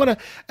later? What do you want to?"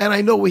 And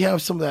I know we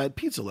have some of that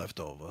pizza left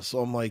over, so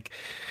I'm like,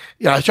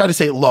 I try to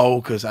say it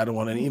low because I don't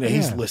want to.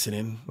 He's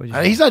listening.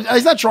 He's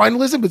not trying to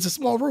listen, but it's a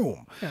small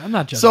room. Yeah, I'm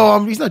not judging.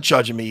 So he's not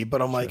judging me,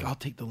 but I'm like, I'll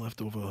take the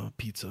leftover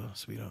pizza,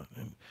 sweetheart.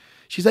 And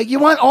she's like, "You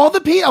want all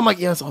the pizza?" I'm like,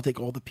 "Yes, I'll take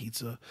all the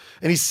pizza."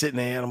 And he's sitting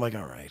there, and I'm like,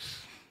 "All right."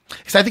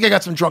 Because I think I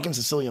got some drunken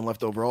Sicilian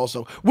left over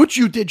also, which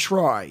you did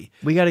try.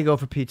 We got to go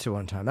for pizza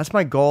one time. That's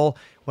my goal.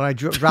 When I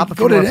drop a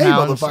few Go more today,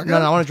 pounds. motherfucker. No,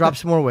 I want to drop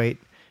some more weight,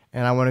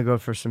 and I want to go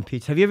for some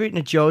pizza. Have you ever eaten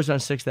at Joe's on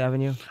 6th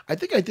Avenue? I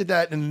think I did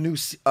that in a new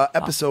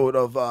episode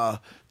of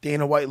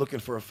Dana White Looking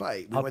for a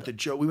Fight. We went to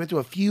Joe. We went to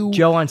a few.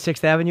 Joe on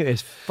 6th Avenue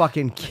is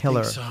fucking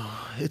killer. So.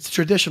 It's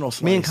traditional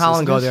slice. Me and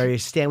Colin go there.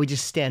 We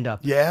just stand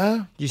up.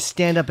 Yeah? You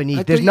stand up and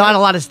eat. There's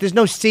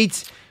no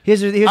seats.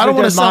 Here's their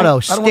motto.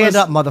 Stand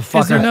up,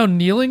 motherfucker. Is there no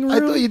kneeling room? I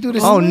thought you do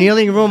this.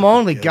 Kneeling room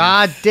only.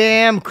 God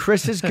damn,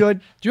 Chris is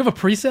good. Do you have a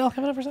pre-sale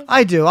coming up or something?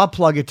 I do. I'll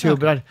plug it too,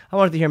 but I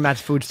wanted to hear Matt's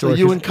food story. So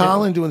you and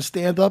Colin doing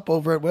stand-up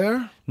over at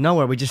where?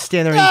 Nowhere. We just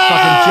stand there and eat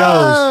fucking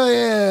Joe's. Oh,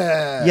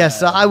 yeah.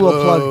 Yes, I will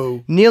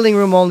plug kneeling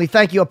room only.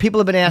 Thank you.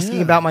 People have been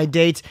asking about my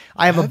dates.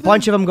 I have a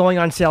bunch of them going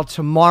on sale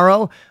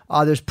tomorrow.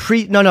 The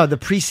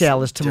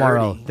pre-sale is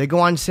tomorrow. Dirty. They go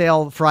on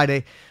sale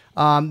Friday.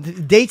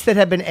 The dates that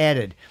have been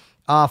added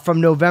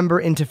from November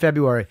into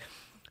February.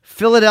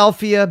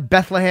 Philadelphia,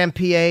 Bethlehem,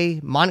 PA,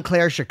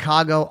 Montclair,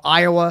 Chicago,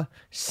 Iowa,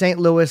 St.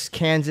 Louis,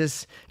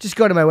 Kansas. Just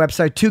go to my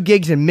website. 2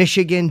 gigs in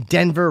Michigan,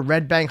 Denver,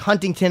 Red Bank,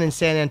 Huntington, and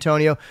San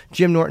Antonio,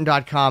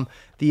 JimNorton.com.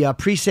 The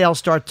pre-sale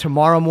start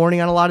tomorrow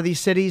morning on a lot of these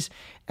cities,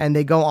 and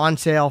they go on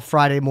sale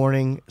Friday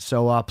morning.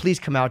 So please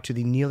come out to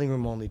the Kneeling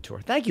Room Only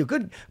tour. Thank you.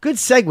 Good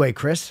segue,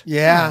 Chris.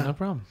 Yeah. No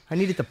problem. I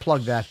needed to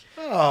plug that.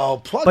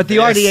 Oh, plug But the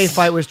this. RDA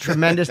fight was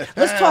tremendous.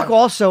 Let's talk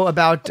also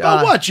about...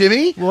 About what,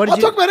 Jimmy? I'll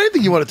talk about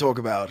anything you want to talk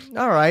about.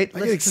 All right. I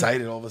get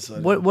excited all of a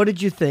sudden. What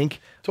did you think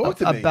Talk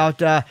to me.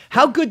 about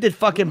how good did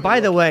by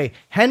the way,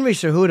 Henry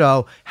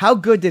Cejudo, how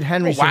good did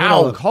Henry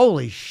Cejudo look?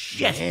 Holy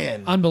shit.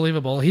 Man.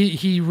 Unbelievable.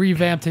 He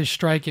revamped his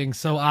striking,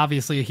 so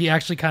obviously he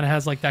actually kind of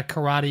has like that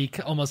karate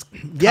almost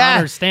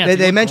counter stance.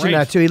 They mentioned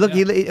that too. He looked.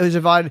 It was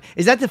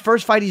is that the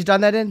first fight he's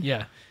done that in?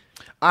 Yeah.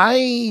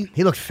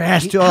 He looked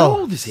fast too. How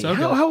old is he? So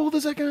how old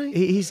is that guy?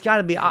 He's got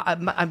to be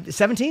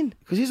 17.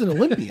 Because he's an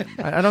Olympian.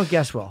 I don't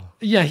guess well.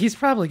 Yeah, he's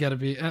probably got to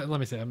be. Let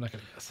me say, I'm not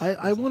going to guess.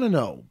 I want to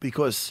know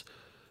because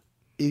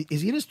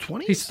is he in his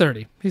 20s? He's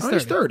 30. He's 30.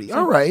 He's 30. So,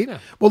 all right. yeah.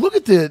 Well, look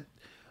at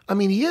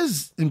he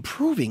is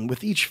improving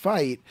with each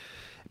fight.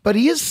 But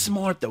he is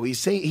smart, though.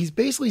 He's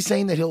basically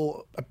saying that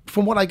he'll,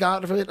 from what I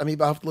got of it, I mean,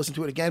 I'll have to listen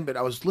to it again, but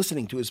I was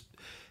listening to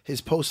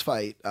his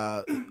post-fight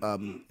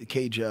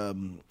cage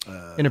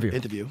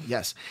interview.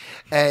 Yes.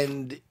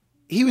 And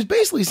he was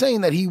basically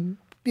saying that he's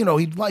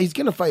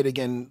going to fight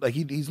again. Like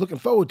he's looking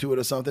forward to it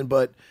or something,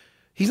 but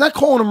he's not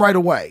calling him right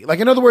away. Like,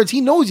 in other words, he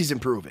knows he's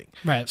improving.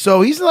 Right.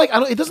 So he's like,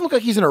 it doesn't look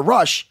like he's in a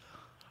rush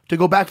to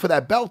go back for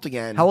that belt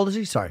again. How old is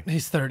he? Sorry.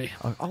 He's 30.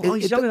 Oh,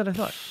 he's younger than I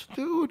thought.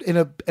 Dude, in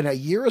a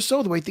year or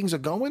so, the way things are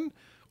going,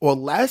 or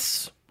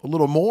less, a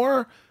little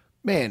more,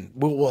 man,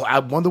 I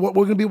wonder what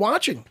we're going to be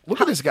watching.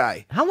 Look at this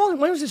guy. How long?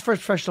 When was his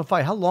first professional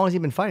fight? How long has he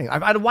been fighting?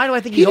 Why do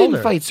I think He he's didn't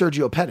older? fight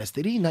Sergio Pettis,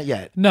 did he? Not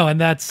yet. No,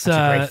 and that's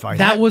a great fight.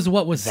 that was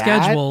what was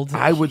scheduled. He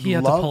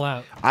had to pull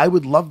out. I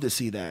would love to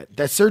see that.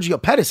 That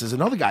Sergio Pettis is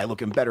another guy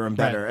looking better and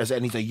better,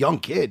 and he's a young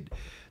kid.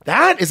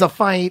 That is a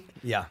fight.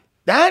 Yeah.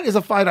 That is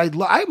a fight I'd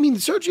love. I mean,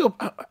 Sergio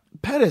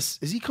Pettis,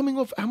 is he coming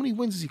off? How many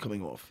wins is he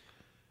coming off?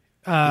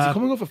 Is he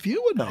coming off a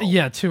few or no?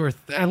 Yeah, two or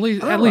at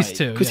least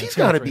two. Because yeah, he's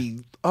got to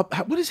be up.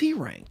 What is he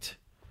ranked?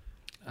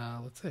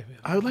 Let's see.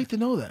 I would like to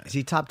know that. Is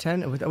he top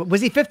 10? Was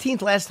he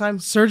 15th last time?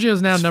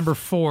 Sergio's now number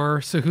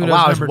 4. Cejudo's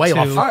I was number way 2.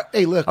 off.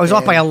 Hey, look, I was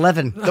off by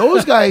 11.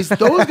 Those guys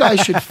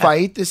should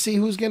fight to see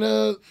who's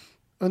gonna.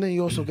 And then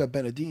you also got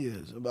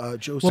Benavidez,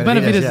 Joseph. Well,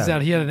 Benavidez is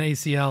out. He had an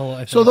ACL. I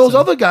think, so those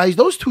other guys,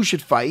 those two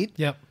should fight.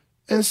 Yep.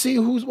 And see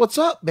what's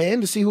up,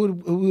 man. To see who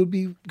would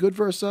be good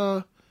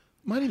versus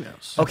Mighty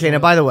Mouse. Okay, now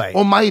by the way.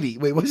 Oh, Mighty.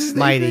 Wait, what's his name?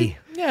 Mighty.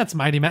 Yeah, it's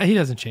Mighty Mouse. He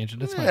doesn't change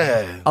it. It's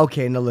Mighty.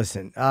 Okay, now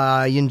listen.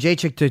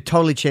 Jędrzejczyk, to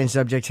totally change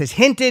subjects, has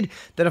hinted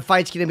that a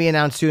fight's going to be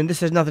announced soon. This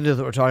has nothing to do with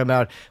what we're talking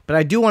about. But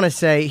I do want to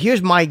say,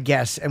 here's my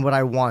guess and what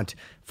I want.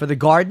 For the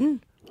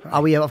Garden,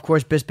 we have, of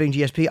course, Bisping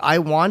GSP.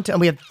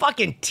 And we have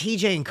fucking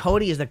TJ and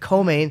Cody as the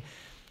co-main.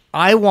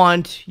 I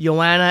want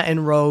Joanna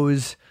and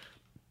Rose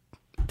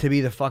to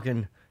be the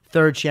fucking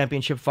third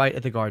championship fight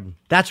at the Garden.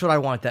 That's what I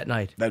want that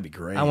night. That'd be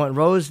great. I want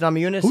Rose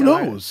Namajunas. Who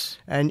knows?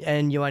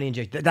 And Joanna and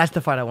Jake. That's the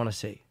fight I want to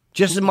see.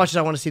 Just as much as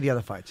I want to see the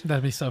other fights.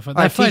 That'd be so fun.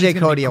 All right, That fight is TJ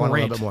gonna Cody, be I want a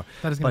great. little bit more.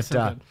 That is going to be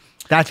so good.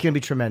 That's going to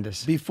be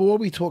tremendous. Before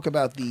we talk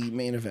about the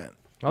main event,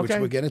 which Okay.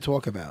 we're going to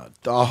talk about.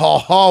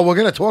 We're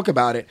going to talk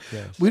about it.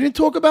 Yes. We didn't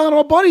talk about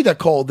our buddy that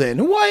called in.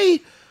 Who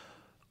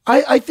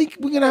I think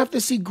we're going to have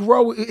to see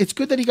grow. It's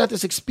good that he got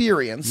this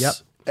experience.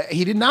 Yep.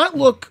 He did not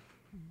look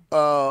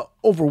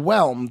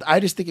overwhelmed. I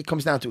just think it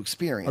comes down to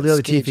experience. Leo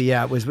Latifi,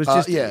 yeah, was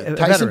just a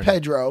Tyson veteran.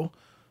 Pedro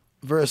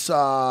versus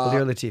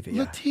Leo Latifi.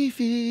 Yeah.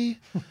 Latifi.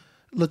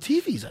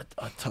 Latifi's a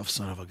tough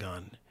son of a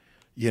gun.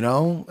 You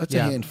know, that's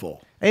a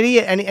handful. And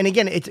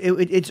again,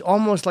 it's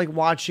almost like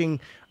watching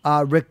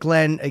Rick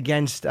Glenn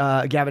against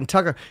Gavin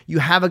Tucker. You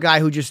have a guy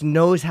who just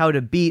knows how to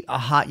beat a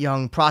hot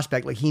young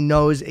prospect. Like, he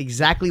knows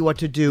exactly what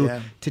to do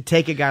to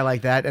take a guy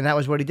like that, and that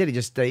was what he did. He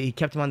just he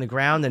kept him on the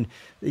ground, and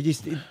he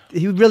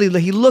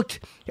didn't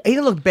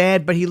look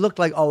bad, but he looked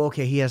like, oh,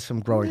 okay, he has some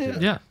growing to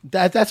do. Yeah.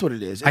 That's what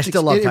it is. I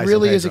still love it. Tyson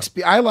Really Pedro.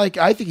 is.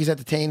 I think he's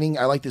entertaining.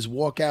 I like this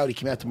walkout. He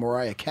came out to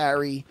Mariah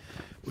Carey,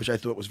 which I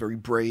thought was very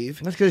brave.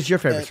 That's because it's your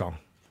favorite song.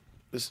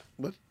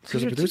 What?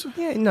 Because of producer?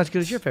 Yeah, no, it's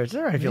because it's your favorite. It's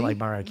all right if you like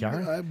Mariah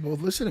Carey. Well,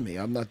 listen to me.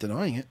 I'm not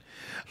denying it.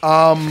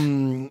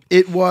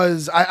 It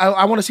was.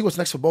 I want to see what's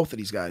next for both of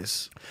these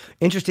guys.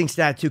 Interesting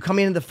stat, too.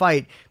 Coming into the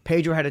fight,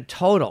 Pedro had a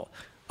total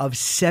of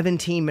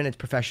 17 minutes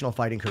professional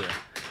fighting career.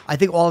 I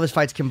think all of his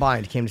fights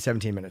combined came to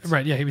 17 minutes.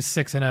 Right, yeah, he was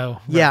 6-0.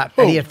 Yeah,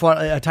 and he had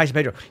fought Tyson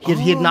Pedro. He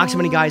had knocked so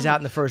many guys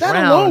out in the first That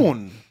round.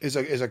 alone is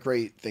a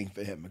great thing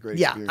for him. A great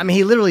experience. I mean,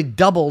 he literally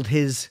doubled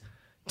his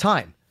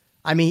time.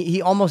 I mean,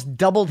 he almost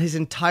doubled his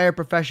entire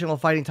professional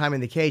fighting time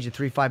in the cage at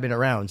 3 5-minute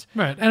rounds.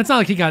 Right, and it's not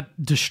like he got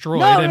destroyed.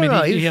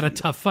 No, he had a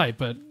tough fight,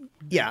 but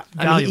yeah,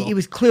 valuable. he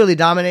was clearly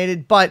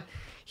dominated, but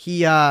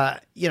he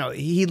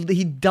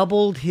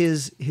doubled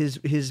his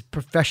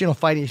professional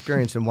fighting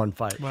experience in one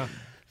fight. Wow.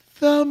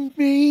 The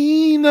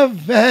main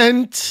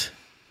event.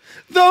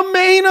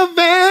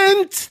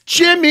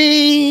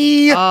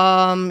 Jimmy.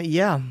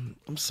 Yeah.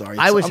 I'm sorry.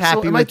 I was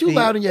happy Am I with too the-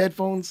 loud in your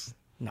headphones?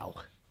 No.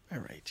 All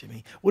right,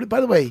 Jimmy. What?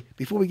 By the way,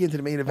 before we get into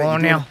the main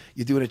event,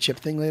 you're doing a chip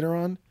thing later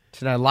on?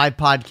 Tonight, live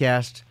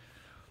podcast.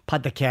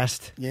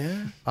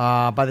 Yeah.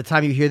 By the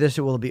time you hear this,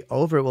 it will be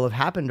over. It will have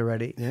happened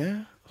already.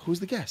 Yeah. Who's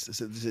the guest?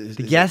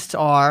 The guests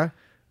were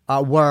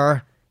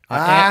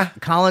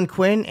Colin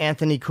Quinn,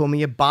 Anthony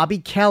Cumia, Bobby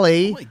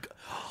Kelly. Oh my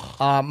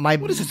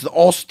God. What is this? An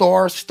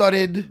all-star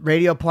studded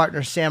radio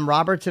partner Sam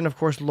Roberts, and of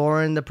course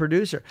Lauren, the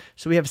producer.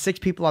 So we have 6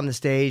 people on the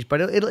stage, but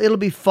it'll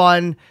be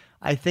fun.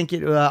 I think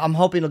I'm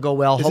hoping it'll go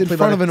well. Is Hopefully it in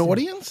front of an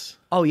audience?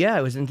 Oh yeah,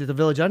 it was into the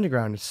Village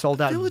Underground. It sold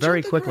out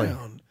very quickly.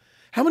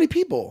 How many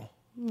people?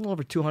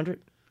 Over 200.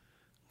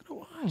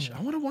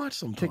 I want to watch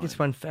some. Tickets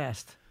went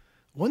fast.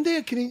 One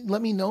day, can you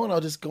let me know, and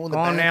I'll just go in the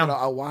Go on back now. and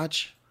I'll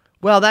watch.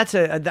 Well, that's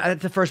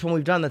the first one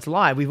we've done that's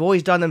live. We've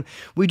always done them.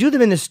 We do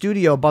them in the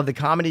studio above the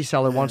Comedy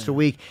Cellar once a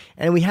week,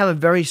 and we have a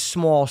very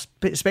small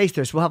space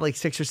there, so we'll have like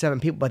 6 or 7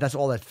 people, but that's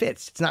all that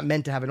fits. It's not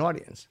meant to have an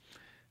audience.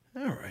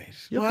 All right.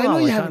 You'll Well, I come know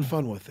all you're the having time.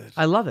 fun with it.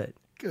 I love it.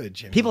 Good,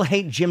 Jimmy. People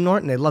hate Jim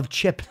Norton. They love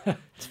Chip.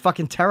 It's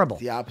fucking terrible.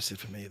 The opposite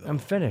for me, though. I'm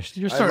finished.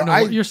 You're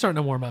starting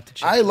to warm up to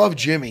Chip. I love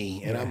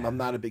Jimmy, and I'm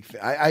not a big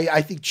fan.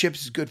 I think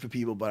Chips is good for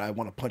people, but I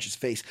want to punch his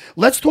face.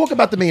 Let's talk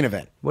about the main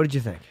event. What did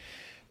you think?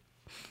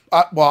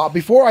 Well,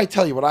 before I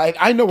tell you what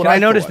I know what I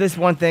noticed thought. this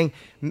one thing.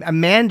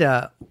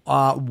 Amanda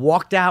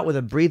walked out with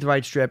a breathe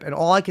right strip, and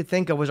all I could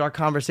think of was our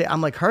conversation.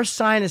 I'm like, her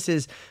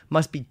sinuses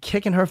must be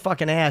kicking her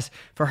fucking ass.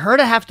 For her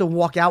to have to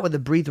walk out with a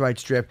breathe right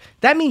strip,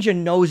 that means your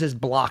nose is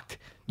blocked.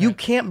 You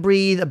can't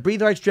breathe. A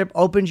breathe right strip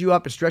opens you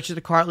up. It stretches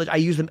the cartilage. I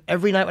use them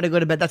every night when I go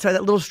to bed. That's why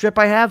that little strip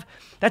I have,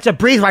 that's a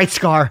breathe right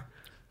scar.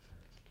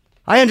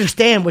 I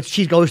understand what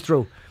she goes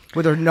through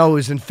with her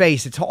nose and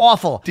face. It's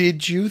awful.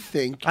 Did you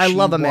think I she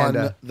love Amanda.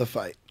 won the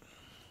fight?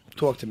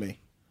 Talk to me.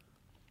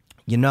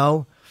 You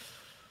know,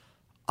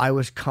 I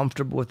was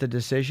comfortable with the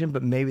decision,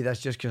 but maybe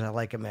that's just because I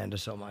like Amanda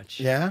so much.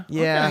 Yeah?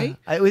 Yeah.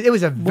 Okay. It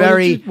was a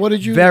very,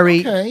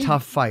 very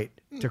tough fight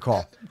to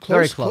call.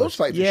 Very close. Close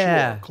fight for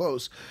sure.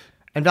 Close.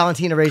 And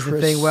Valentina raised the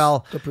thing.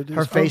 Well, the producer.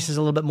 her face is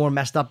a little bit more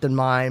messed up than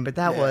mine, but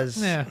that was,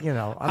 you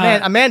know,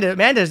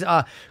 Amanda's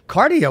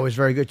cardio is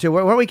very good too.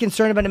 Weren't we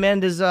concerned about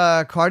Amanda's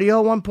cardio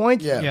at one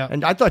point? Yeah.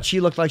 And I thought she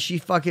looked like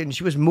she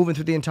was moving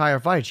through the entire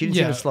fight. She didn't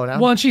seem to slow down.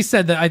 Well, and she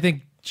said that I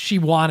think she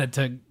wanted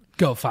to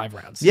go 5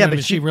 rounds. Yeah, but I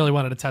mean, she really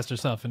wanted to test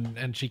herself,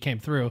 and she came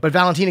through. But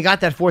Valentina got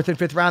that 4th and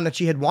 5th round that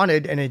she had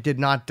wanted, and it did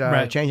not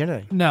change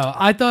anything. No,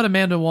 I thought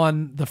Amanda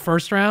won the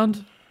 1st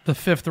round, the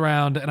 5th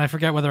round, and I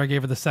forget whether I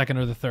gave her the 2nd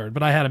or the 3rd,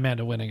 but I had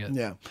Amanda winning it.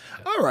 Yeah.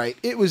 All right.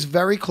 It was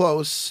very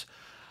close.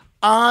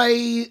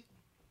 I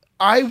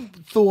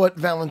thought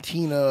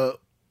Valentina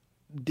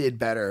did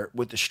better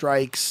with the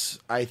strikes.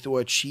 I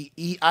thought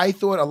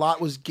a lot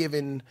was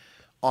given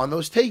on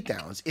those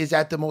takedowns. Is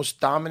that the most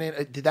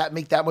dominant? Did that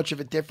make that much of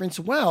a difference?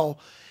 Well,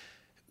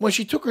 when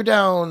she took her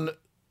down,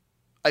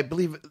 I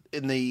believe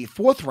in the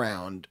 4th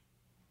round,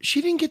 she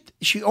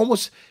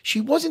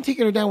wasn't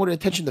taking her down with an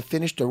intention to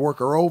finish, to work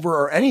her over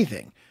or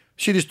anything.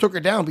 She just took her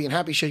down being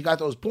happy she got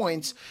those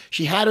points.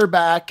 She had her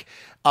back.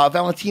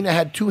 Valentina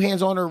had 2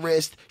 hands on her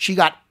wrist. She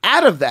got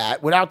out of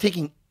that without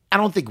taking, I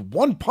don't think,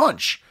 1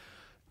 punch.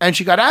 And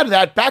she got out of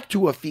that back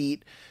to her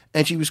feet.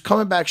 And she was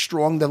coming back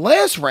strong the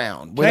last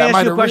round. Can I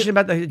ask you a question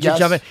about the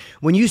judgment?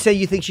 When you say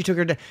you think she took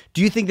her down,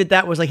 do you think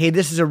that was like, hey,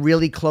 this is a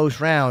really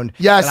close round?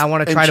 Yes. And I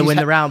want to try to win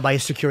the round by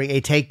securing a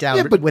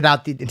takedown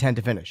without the intent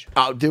to finish?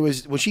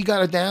 When she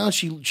got her down,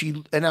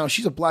 and now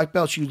she's a black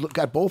belt. She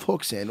got both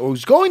hooks in, or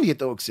was going to get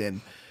the hooks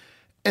in.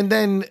 And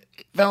then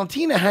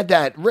Valentina had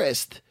that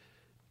wrist.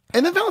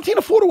 And then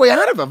Valentina fought her way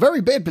out of a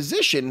very bad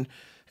position.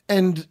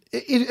 And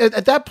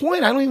at that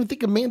point, I don't even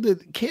think Amanda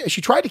cared.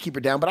 She tried to keep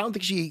her down, but I don't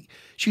think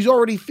she's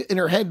already in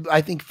her head, I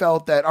think,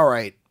 felt that, all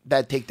right,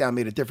 that takedown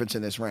made a difference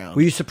in this round.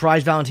 Were you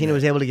surprised Valentina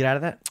was able to get out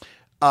of that?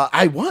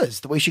 I was.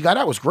 The way she got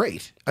out was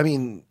great. I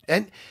mean,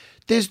 and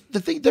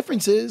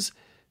difference is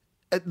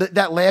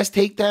that last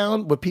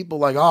takedown with people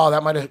like, oh,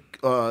 that might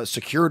have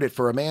secured it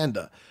for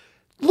Amanda.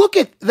 Look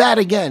at that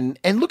again,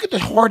 and look at the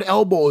hard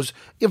elbows.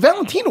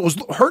 Valentina was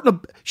hurting.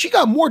 She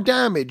got more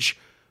damage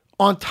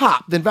on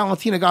top than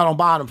Valentina got on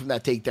bottom from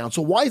that takedown.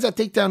 So why is that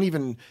takedown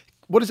even,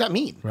 what does that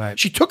mean? Right.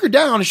 She took her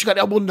down and she got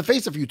elbowed in the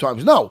face a few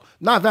times. No,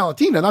 not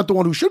Valentina, not the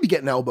one who should be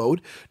getting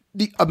elbowed.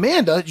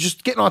 Amanda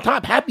just getting on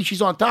top, happy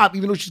she's on top,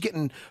 even though she's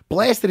getting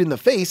blasted in the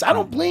face. I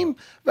don't blame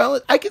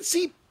I can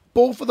see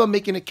both of them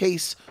making a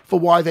case for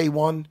why they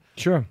won.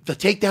 Sure. The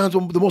takedowns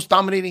were the most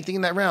dominating thing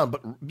in that round,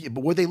 but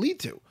what did they lead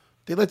to?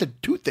 They led to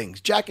 2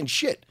 things, Jack and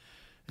shit.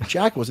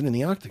 Jack wasn't in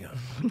the octagon.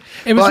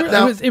 It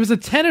was a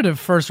tentative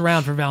first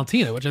round for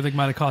Valentina, which I think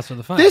might have cost her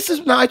the fight.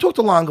 I talked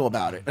to Longo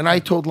about it, and I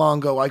told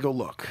Longo, I go,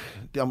 look,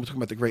 I'm talking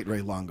about the great Ray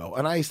Longo,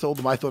 and I told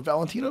him I thought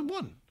Valentina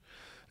won,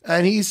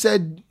 and he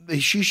said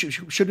she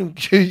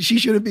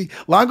shouldn't be.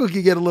 Longo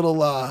could get a little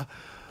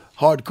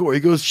hardcore. He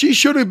goes, she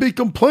shouldn't be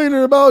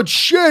complaining about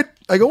shit.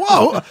 I go,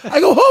 wow. I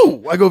go,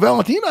 who? I go,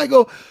 Valentina. I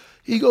go,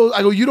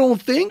 you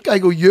don't think? I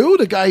go, you,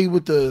 the guy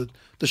with the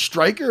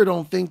striker,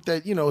 don't think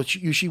that,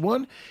 she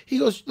won? He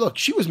goes, look,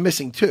 she was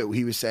missing too,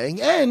 he was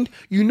saying. And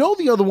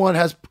the other one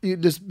has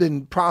just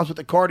been problems with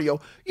the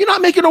cardio. You're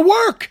not making her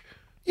work.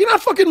 You're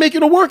not fucking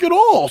making her work at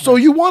all. So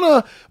what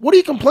are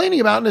you complaining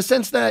about in the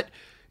sense that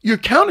you're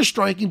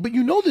counter-striking, but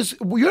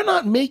you're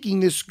not making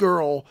this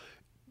girl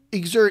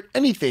exert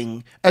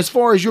anything as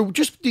far as you're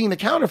just being the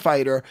counter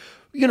fighter.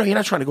 You're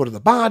not trying to go to the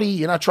body.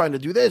 You're not trying to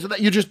do this or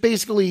that. You're just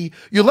basically,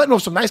 you're letting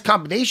off some nice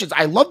combinations.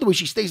 I love the way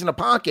she stays in the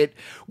pocket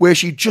where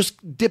she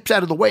just dips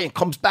out of the way and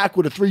comes back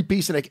with a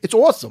 3-piece. And it's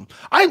awesome.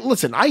 I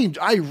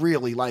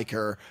really like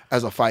her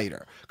as a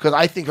fighter because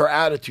I think her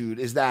attitude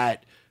is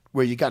that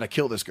where you got to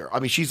kill this girl. I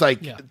mean, she's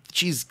like,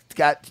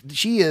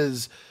 she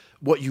is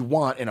what you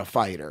want in a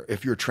fighter.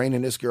 If you're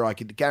training this girl, I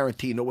could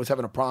guarantee no one's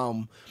having a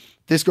problem.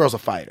 This girl's a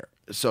fighter.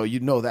 So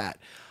you know that.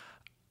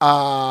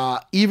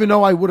 Even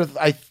though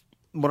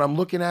when I'm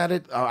looking at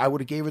it, I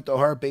would have gave it to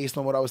her based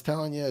on what I was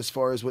telling you as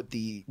far as when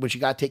she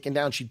got taken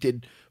down, she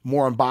did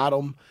more on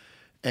bottom.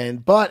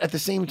 But at the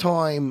same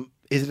time,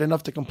 is it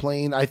enough to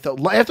complain? I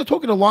felt after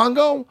talking to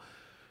Longo,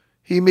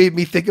 He made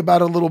me think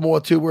about it a little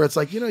more too, where it's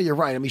like, you're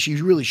right. I mean,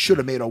 she really should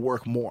have made her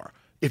work more.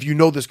 If you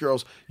know this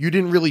girl's, you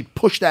didn't really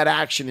push that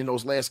action in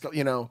those last,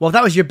 Well, if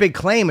that was your big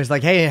claim, it's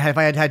like, hey, if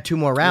I had 2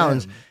 more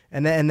rounds,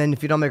 and then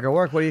if you don't make her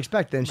work, what do you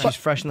expect? Then she's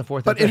fresh in the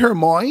 4th. But in her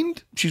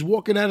mind, she's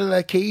walking out of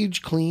that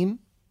cage clean.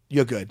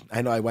 You're good.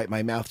 I know I wiped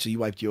my mouth, so you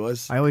wiped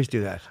yours. I always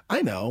do that.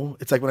 I know.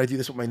 It's like when I do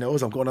this with my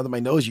nose, I'm going under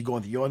my nose, you go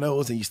into your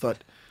nose, and you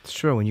start. It's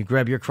true. When you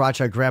grab your crotch,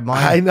 I grab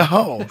mine. I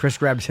know. Chris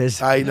grabs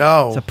his. I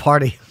know. It's a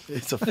party.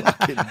 It's a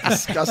fucking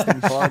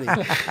disgusting party.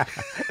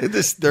 A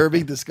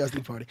disturbing,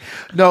 disgusting party.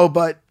 No,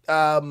 but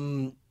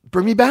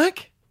bring me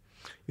back.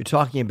 You're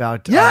talking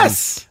about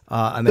yes,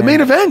 the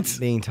main event.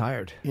 Being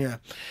tired. Yeah.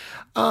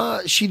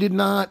 She did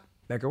not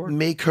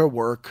make her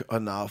work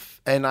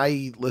enough. And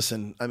I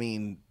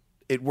mean,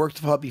 it worked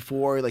for her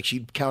before. Like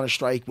she'd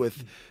Counter-Strike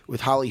with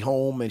Holly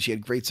Holm, and she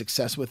had great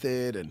success with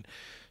it. And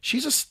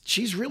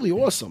she's really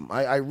awesome.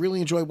 I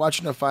really enjoyed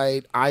watching her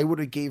fight. I would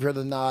have gave her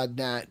the nod,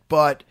 Nat,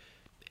 but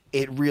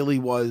it really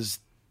was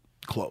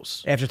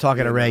close. After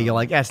talking to Ray, you're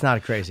like, that's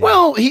not crazy.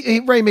 Well,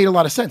 Ray made a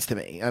lot of sense to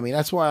me. I mean,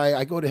 that's why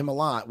I go to him a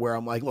lot, where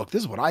I'm like, look,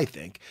 this is what I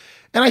think.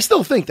 And I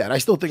still think that. I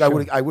still think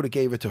sure. I would have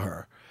gave it to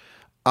her.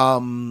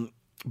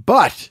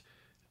 But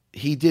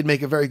he did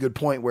make a very good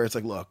point where it's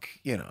like, look,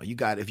 you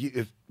got,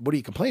 what are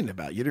you complaining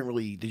about?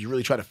 Did you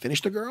really try to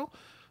finish the girl?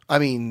 I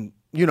mean,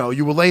 you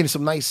were laying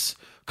some nice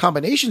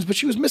combinations, but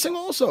she was missing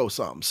also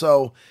some.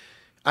 So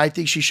I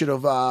think she should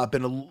have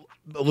been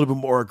a little bit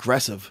more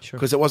aggressive,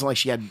 because it wasn't like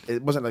she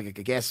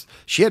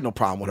had no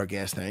problem with her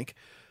gas tank.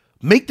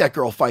 Make that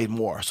girl fight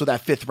more. So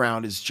that 5th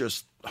round is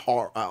just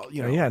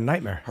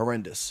nightmare.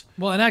 Horrendous.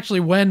 Well, and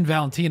actually when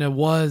Valentina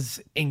was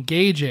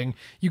engaging,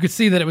 you could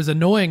see that it was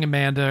annoying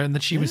Amanda and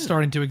that she was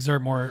starting to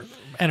exert more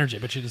energy,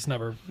 but she just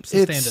never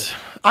sustained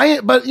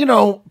it. But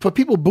for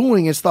people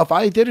booing and stuff,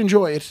 I did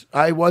enjoy it.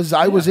 I was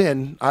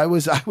in. I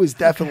was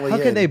definitely How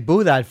in. can they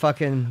boo that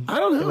fucking? I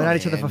don't know. They went at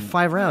each other for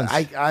 5 rounds.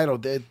 I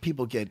don't.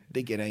 People get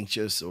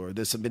anxious, or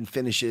there's been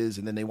finishes,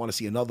 and then they want to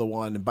see another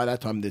one. And by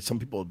that time, some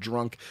people are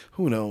drunk.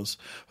 Who knows?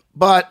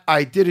 But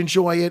I did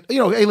enjoy it.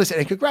 Hey, listen,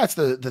 and congrats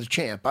to the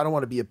champ. I don't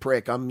want to be a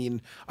prick. I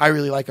mean, I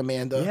really like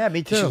Amanda. Yeah,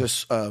 me too.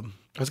 She's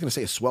I was going to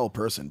say a swell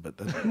person, but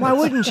why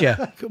wouldn't you?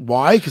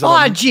 Why? Because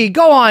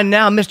go on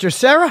now, Mr.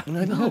 Sarah.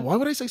 I know. Why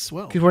would I say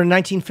swell? Because we're in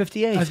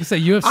 1958. I was going to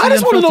say UFC. I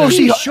just want to know if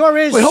she sure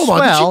is. Wait, hold on.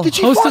 Swell. Did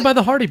she hosted by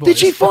the Hardy Boys. Did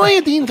she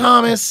fire Dean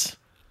Thomas?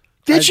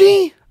 Did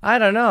she? I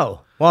don't know.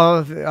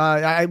 Well,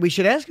 we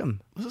should ask him.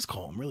 Let's just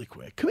call him really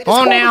quick. Can we just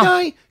call the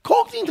guy?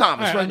 Call Dean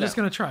Thomas right now. I'm just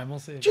going to try him. We'll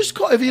see. Just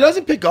call. If he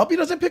doesn't pick up, he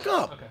doesn't pick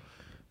up. Okay.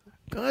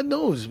 God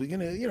knows we're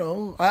gonna,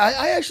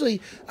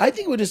 I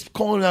think we're just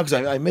calling him out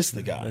because I missed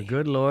the guy. The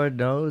good Lord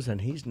knows,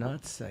 and he's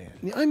not saying.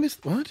 Yeah, I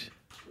missed what?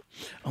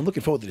 I'm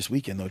looking forward to this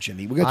weekend, though,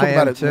 Jimmy. We're gonna talk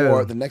about it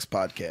more the next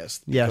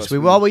podcast. Yes, we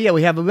will. Well, yeah, we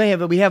may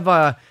have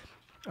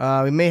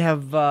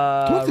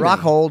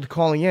Rockhold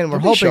calling in. We're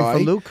hoping for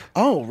Luke.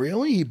 Oh,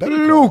 really? He better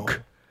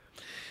Luke.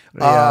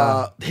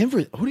 Now,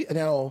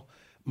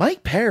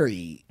 Mike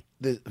Perry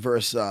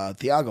versus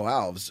Thiago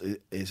Alves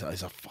is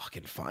a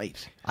fucking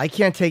fight. I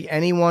can't take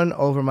anyone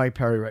over Mike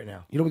Perry right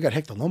now. We got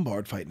Hector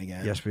Lombard fighting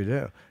again. Yes, we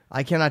do.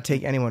 I cannot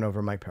take anyone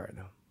over Mike Perry,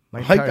 though.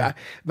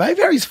 Mike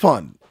Perry's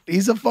fun.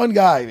 He's a fun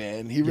guy,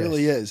 man. He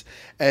really is.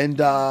 And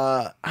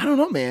I don't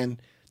know, man.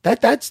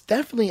 That's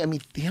definitely, I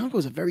mean,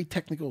 Thiago's a very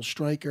technical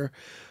striker.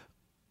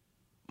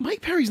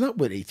 Mike Perry's not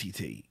with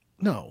ATT.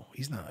 No,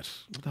 he's not.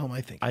 What the hell am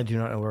I thinking? I do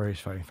not know where he's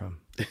fighting from.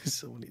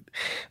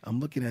 I'm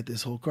looking at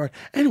this whole card.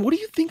 And what do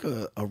you think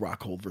of a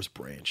Rockhold versus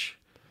Branch?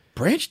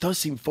 Branch does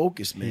seem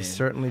focused, man. He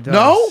certainly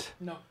does.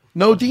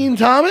 No Dean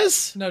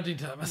Thomas? No Dean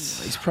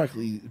Thomas. He's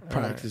practically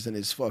practicing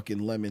his fucking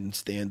lemon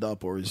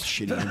stand-up or his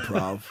shitty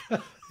improv.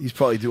 He's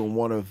probably doing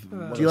one of...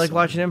 Do you like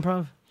watching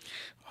improv?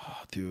 Oh,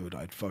 dude,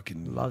 I'd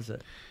fucking... Loves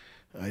it.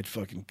 I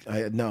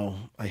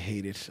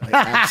hate it.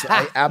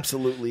 I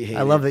absolutely hate it.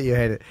 I love that you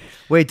hate it.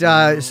 Wait,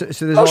 so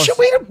there's... Oh, shit,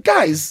 wait,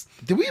 guys.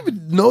 Did we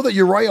even know that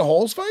Uriah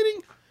Hall's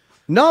fighting?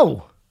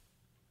 No.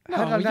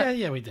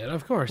 Yeah, we did,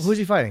 of course. Who's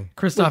he fighting?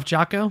 Christoph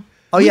Jocko.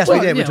 Oh, yes, we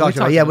did. We talked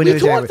about it. When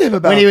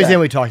he was in,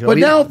 we talked about it.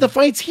 But now the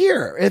fight's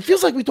here. It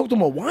feels like we talked to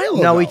him a while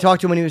ago. No, we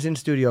talked to him when he was in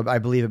studio, I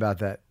believe, about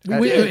that.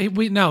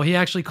 No, he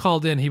actually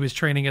called in. He was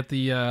training at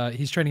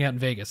he's training out in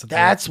Vegas.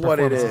 That's what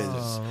it is.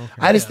 Oh, okay.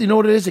 I just, you know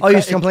what it is? You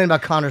used to complain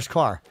about Connor's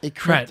car. It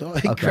crept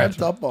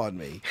up on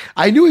me.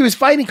 I knew he was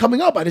fighting coming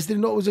up. I just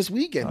didn't know it was this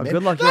weekend, man.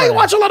 Good luck. I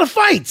watch a lot of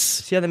fights.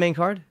 See on the main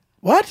card?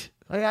 What?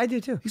 I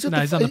do too. He's on the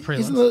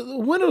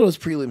prelims. When do those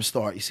prelims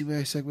start? You see where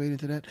I segued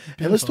into that?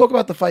 And let's talk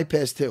about the Fight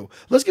Pass too.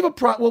 Let's give we're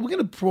going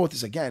to promote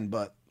this again,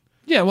 but...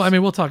 Yeah, well, I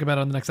mean, we'll talk about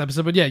it on the next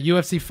episode. But yeah,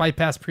 UFC Fight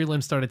Pass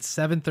prelims start at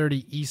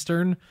 7:30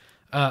 Eastern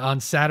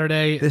on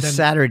Saturday. This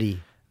Saturday.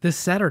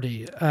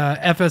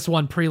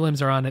 FS1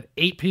 prelims are on at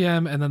 8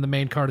 p.m. and then the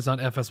main card is on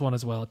FS1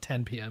 as well at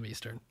 10 p.m.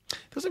 Eastern.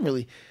 Doesn't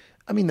really...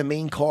 I mean, the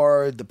main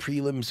card, the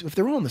prelims, if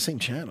they're all on the same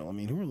channel, I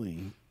mean, who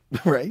really...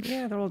 Right?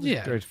 Yeah, they're all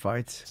just great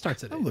fights.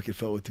 Starts at 8. I'm looking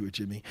forward to it,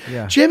 Jimmy.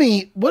 Yeah.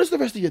 Jimmy, what is the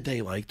rest of your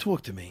day like?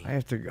 Talk to me.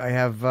 I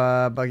have,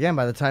 again,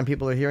 by the time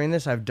people are hearing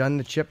this, I've done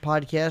the Chip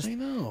podcast. I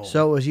know.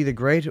 So it was either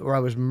great or I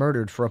was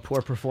murdered for a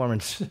poor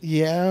performance.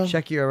 Yeah.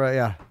 Check your,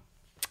 yeah.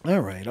 All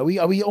right. Are we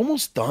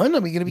almost done?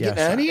 Are we going to be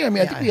getting out of here? I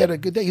mean, I think we had a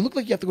good day. You look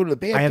like you have to go to the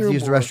bathroom. I have to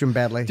use the restroom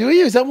badly. Do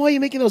you? Is that why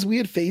you're making those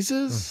weird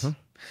faces? Mm-hmm.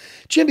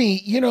 Jimmy,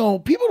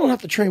 people don't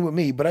have to train with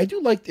me, but I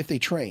do like if they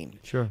train.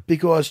 Sure.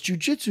 Because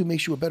jiu-jitsu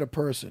makes you a better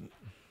person.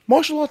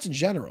 Martial arts in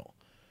general.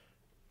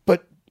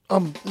 But, I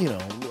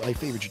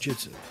favor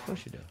jiu-jitsu. Of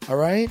course you do. All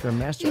right? You're a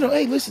master.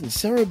 Hey, listen,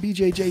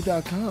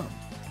 SarahBJJ.com.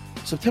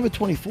 September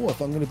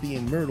 24th, I'm going to be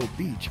in Myrtle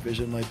Beach.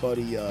 Visit my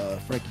buddy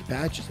Frankie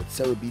Patches at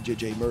Sarah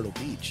BJJ Myrtle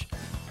Beach.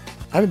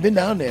 I haven't been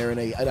down there in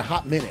a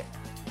hot minute.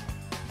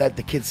 That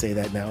the kids say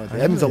that now.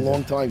 That means a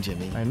long time,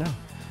 Jimmy. I know.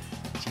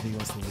 Jimmy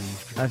wants to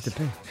leave. I have to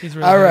pay. He's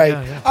really All right.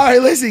 yeah. All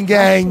right, listen,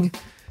 gang.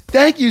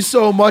 Thank you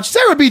so much.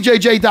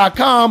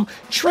 SarahBJJ.com.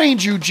 Train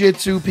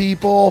jiu-jitsu,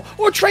 people.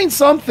 Or train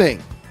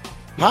something.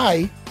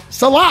 Hi.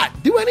 Salat.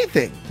 Do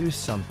anything. Do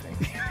something.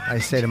 I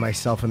say to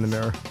myself in the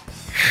mirror.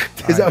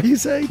 Is that what you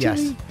say,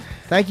 Jimmy? Yes.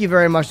 Thank you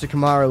very much to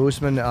Kamaru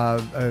Usman.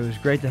 It was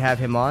great to have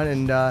him on,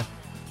 and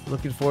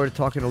looking forward to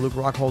talking to Luke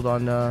Rockhold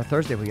on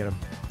Thursday if we get him.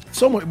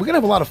 So much. We're going to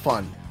have a lot of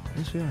fun.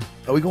 Yes, we are.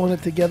 Are we going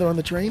together on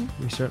the train?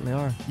 We certainly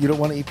are. You don't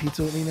want to eat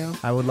pizza with me now?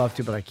 I would love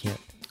to, but I can't.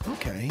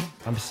 Okay.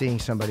 I'm seeing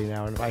somebody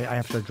now, and I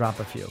have to drop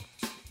a few.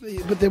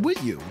 But they're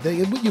with you.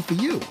 They're with you for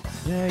you.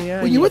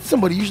 Yeah. When you're with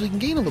somebody, you usually can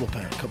gain a little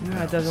pound, couple No,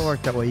 pounds. it doesn't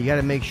work that way. You got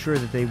to make sure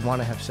that they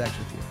want to have sex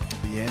with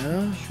you.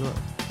 Yeah? Sure.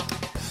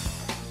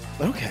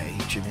 Okay,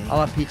 Jimmy.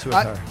 I'll have pizza with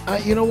her.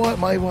 You know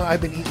what? I've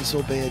been eating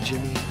so bad,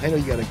 Jimmy. I know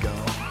you got to go.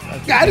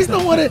 I just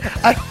don't want to.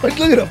 Look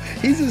at him.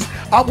 He's just.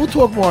 We'll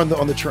talk more on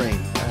the train.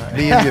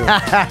 Me and you. All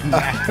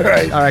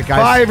right. All right, guys.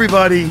 Bye,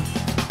 everybody.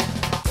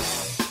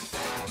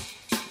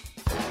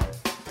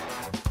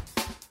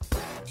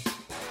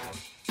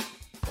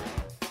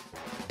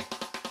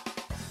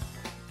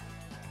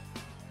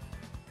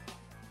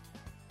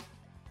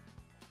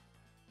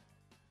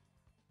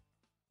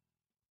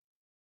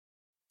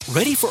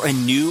 Ready for a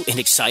new and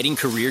exciting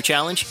career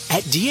challenge?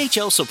 At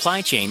DHL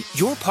Supply Chain,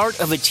 you're part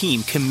of a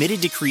team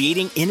committed to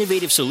creating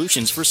innovative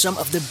solutions for some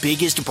of the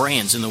biggest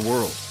brands in the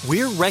world.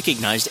 We're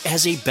recognized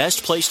as a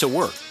best place to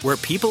work, where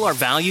people are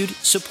valued,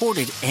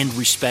 supported, and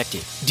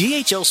respected.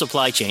 DHL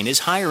Supply Chain is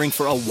hiring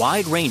for a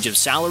wide range of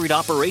salaried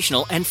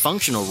operational and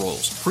functional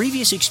roles.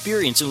 Previous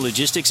experience in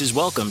logistics is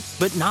welcome,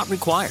 but not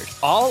required.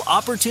 All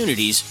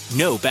opportunities,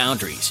 no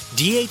boundaries.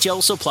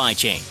 DHL Supply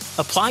Chain.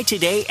 Apply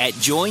today at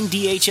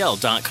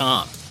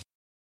joindhl.com.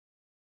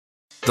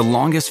 The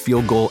longest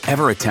field goal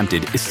ever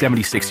attempted is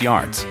 76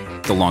 yards.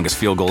 The longest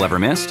field goal ever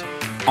missed?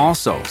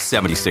 Also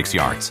 76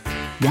 yards.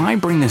 Why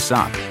bring this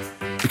up?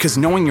 Because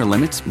knowing your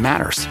limits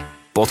matters,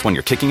 both when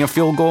you're kicking a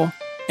field goal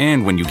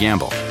and when you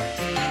gamble.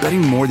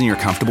 Betting more than you're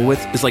comfortable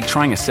with is like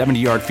trying a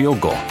 70-yard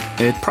field goal.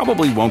 It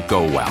probably won't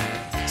go well.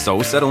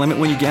 So set a limit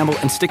when you gamble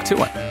and stick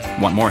to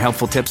it. Want more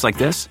helpful tips like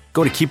this?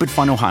 Go to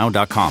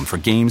keepitfunohio.com for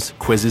games,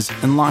 quizzes,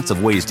 and lots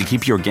of ways to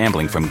keep your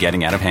gambling from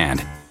getting out of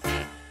hand.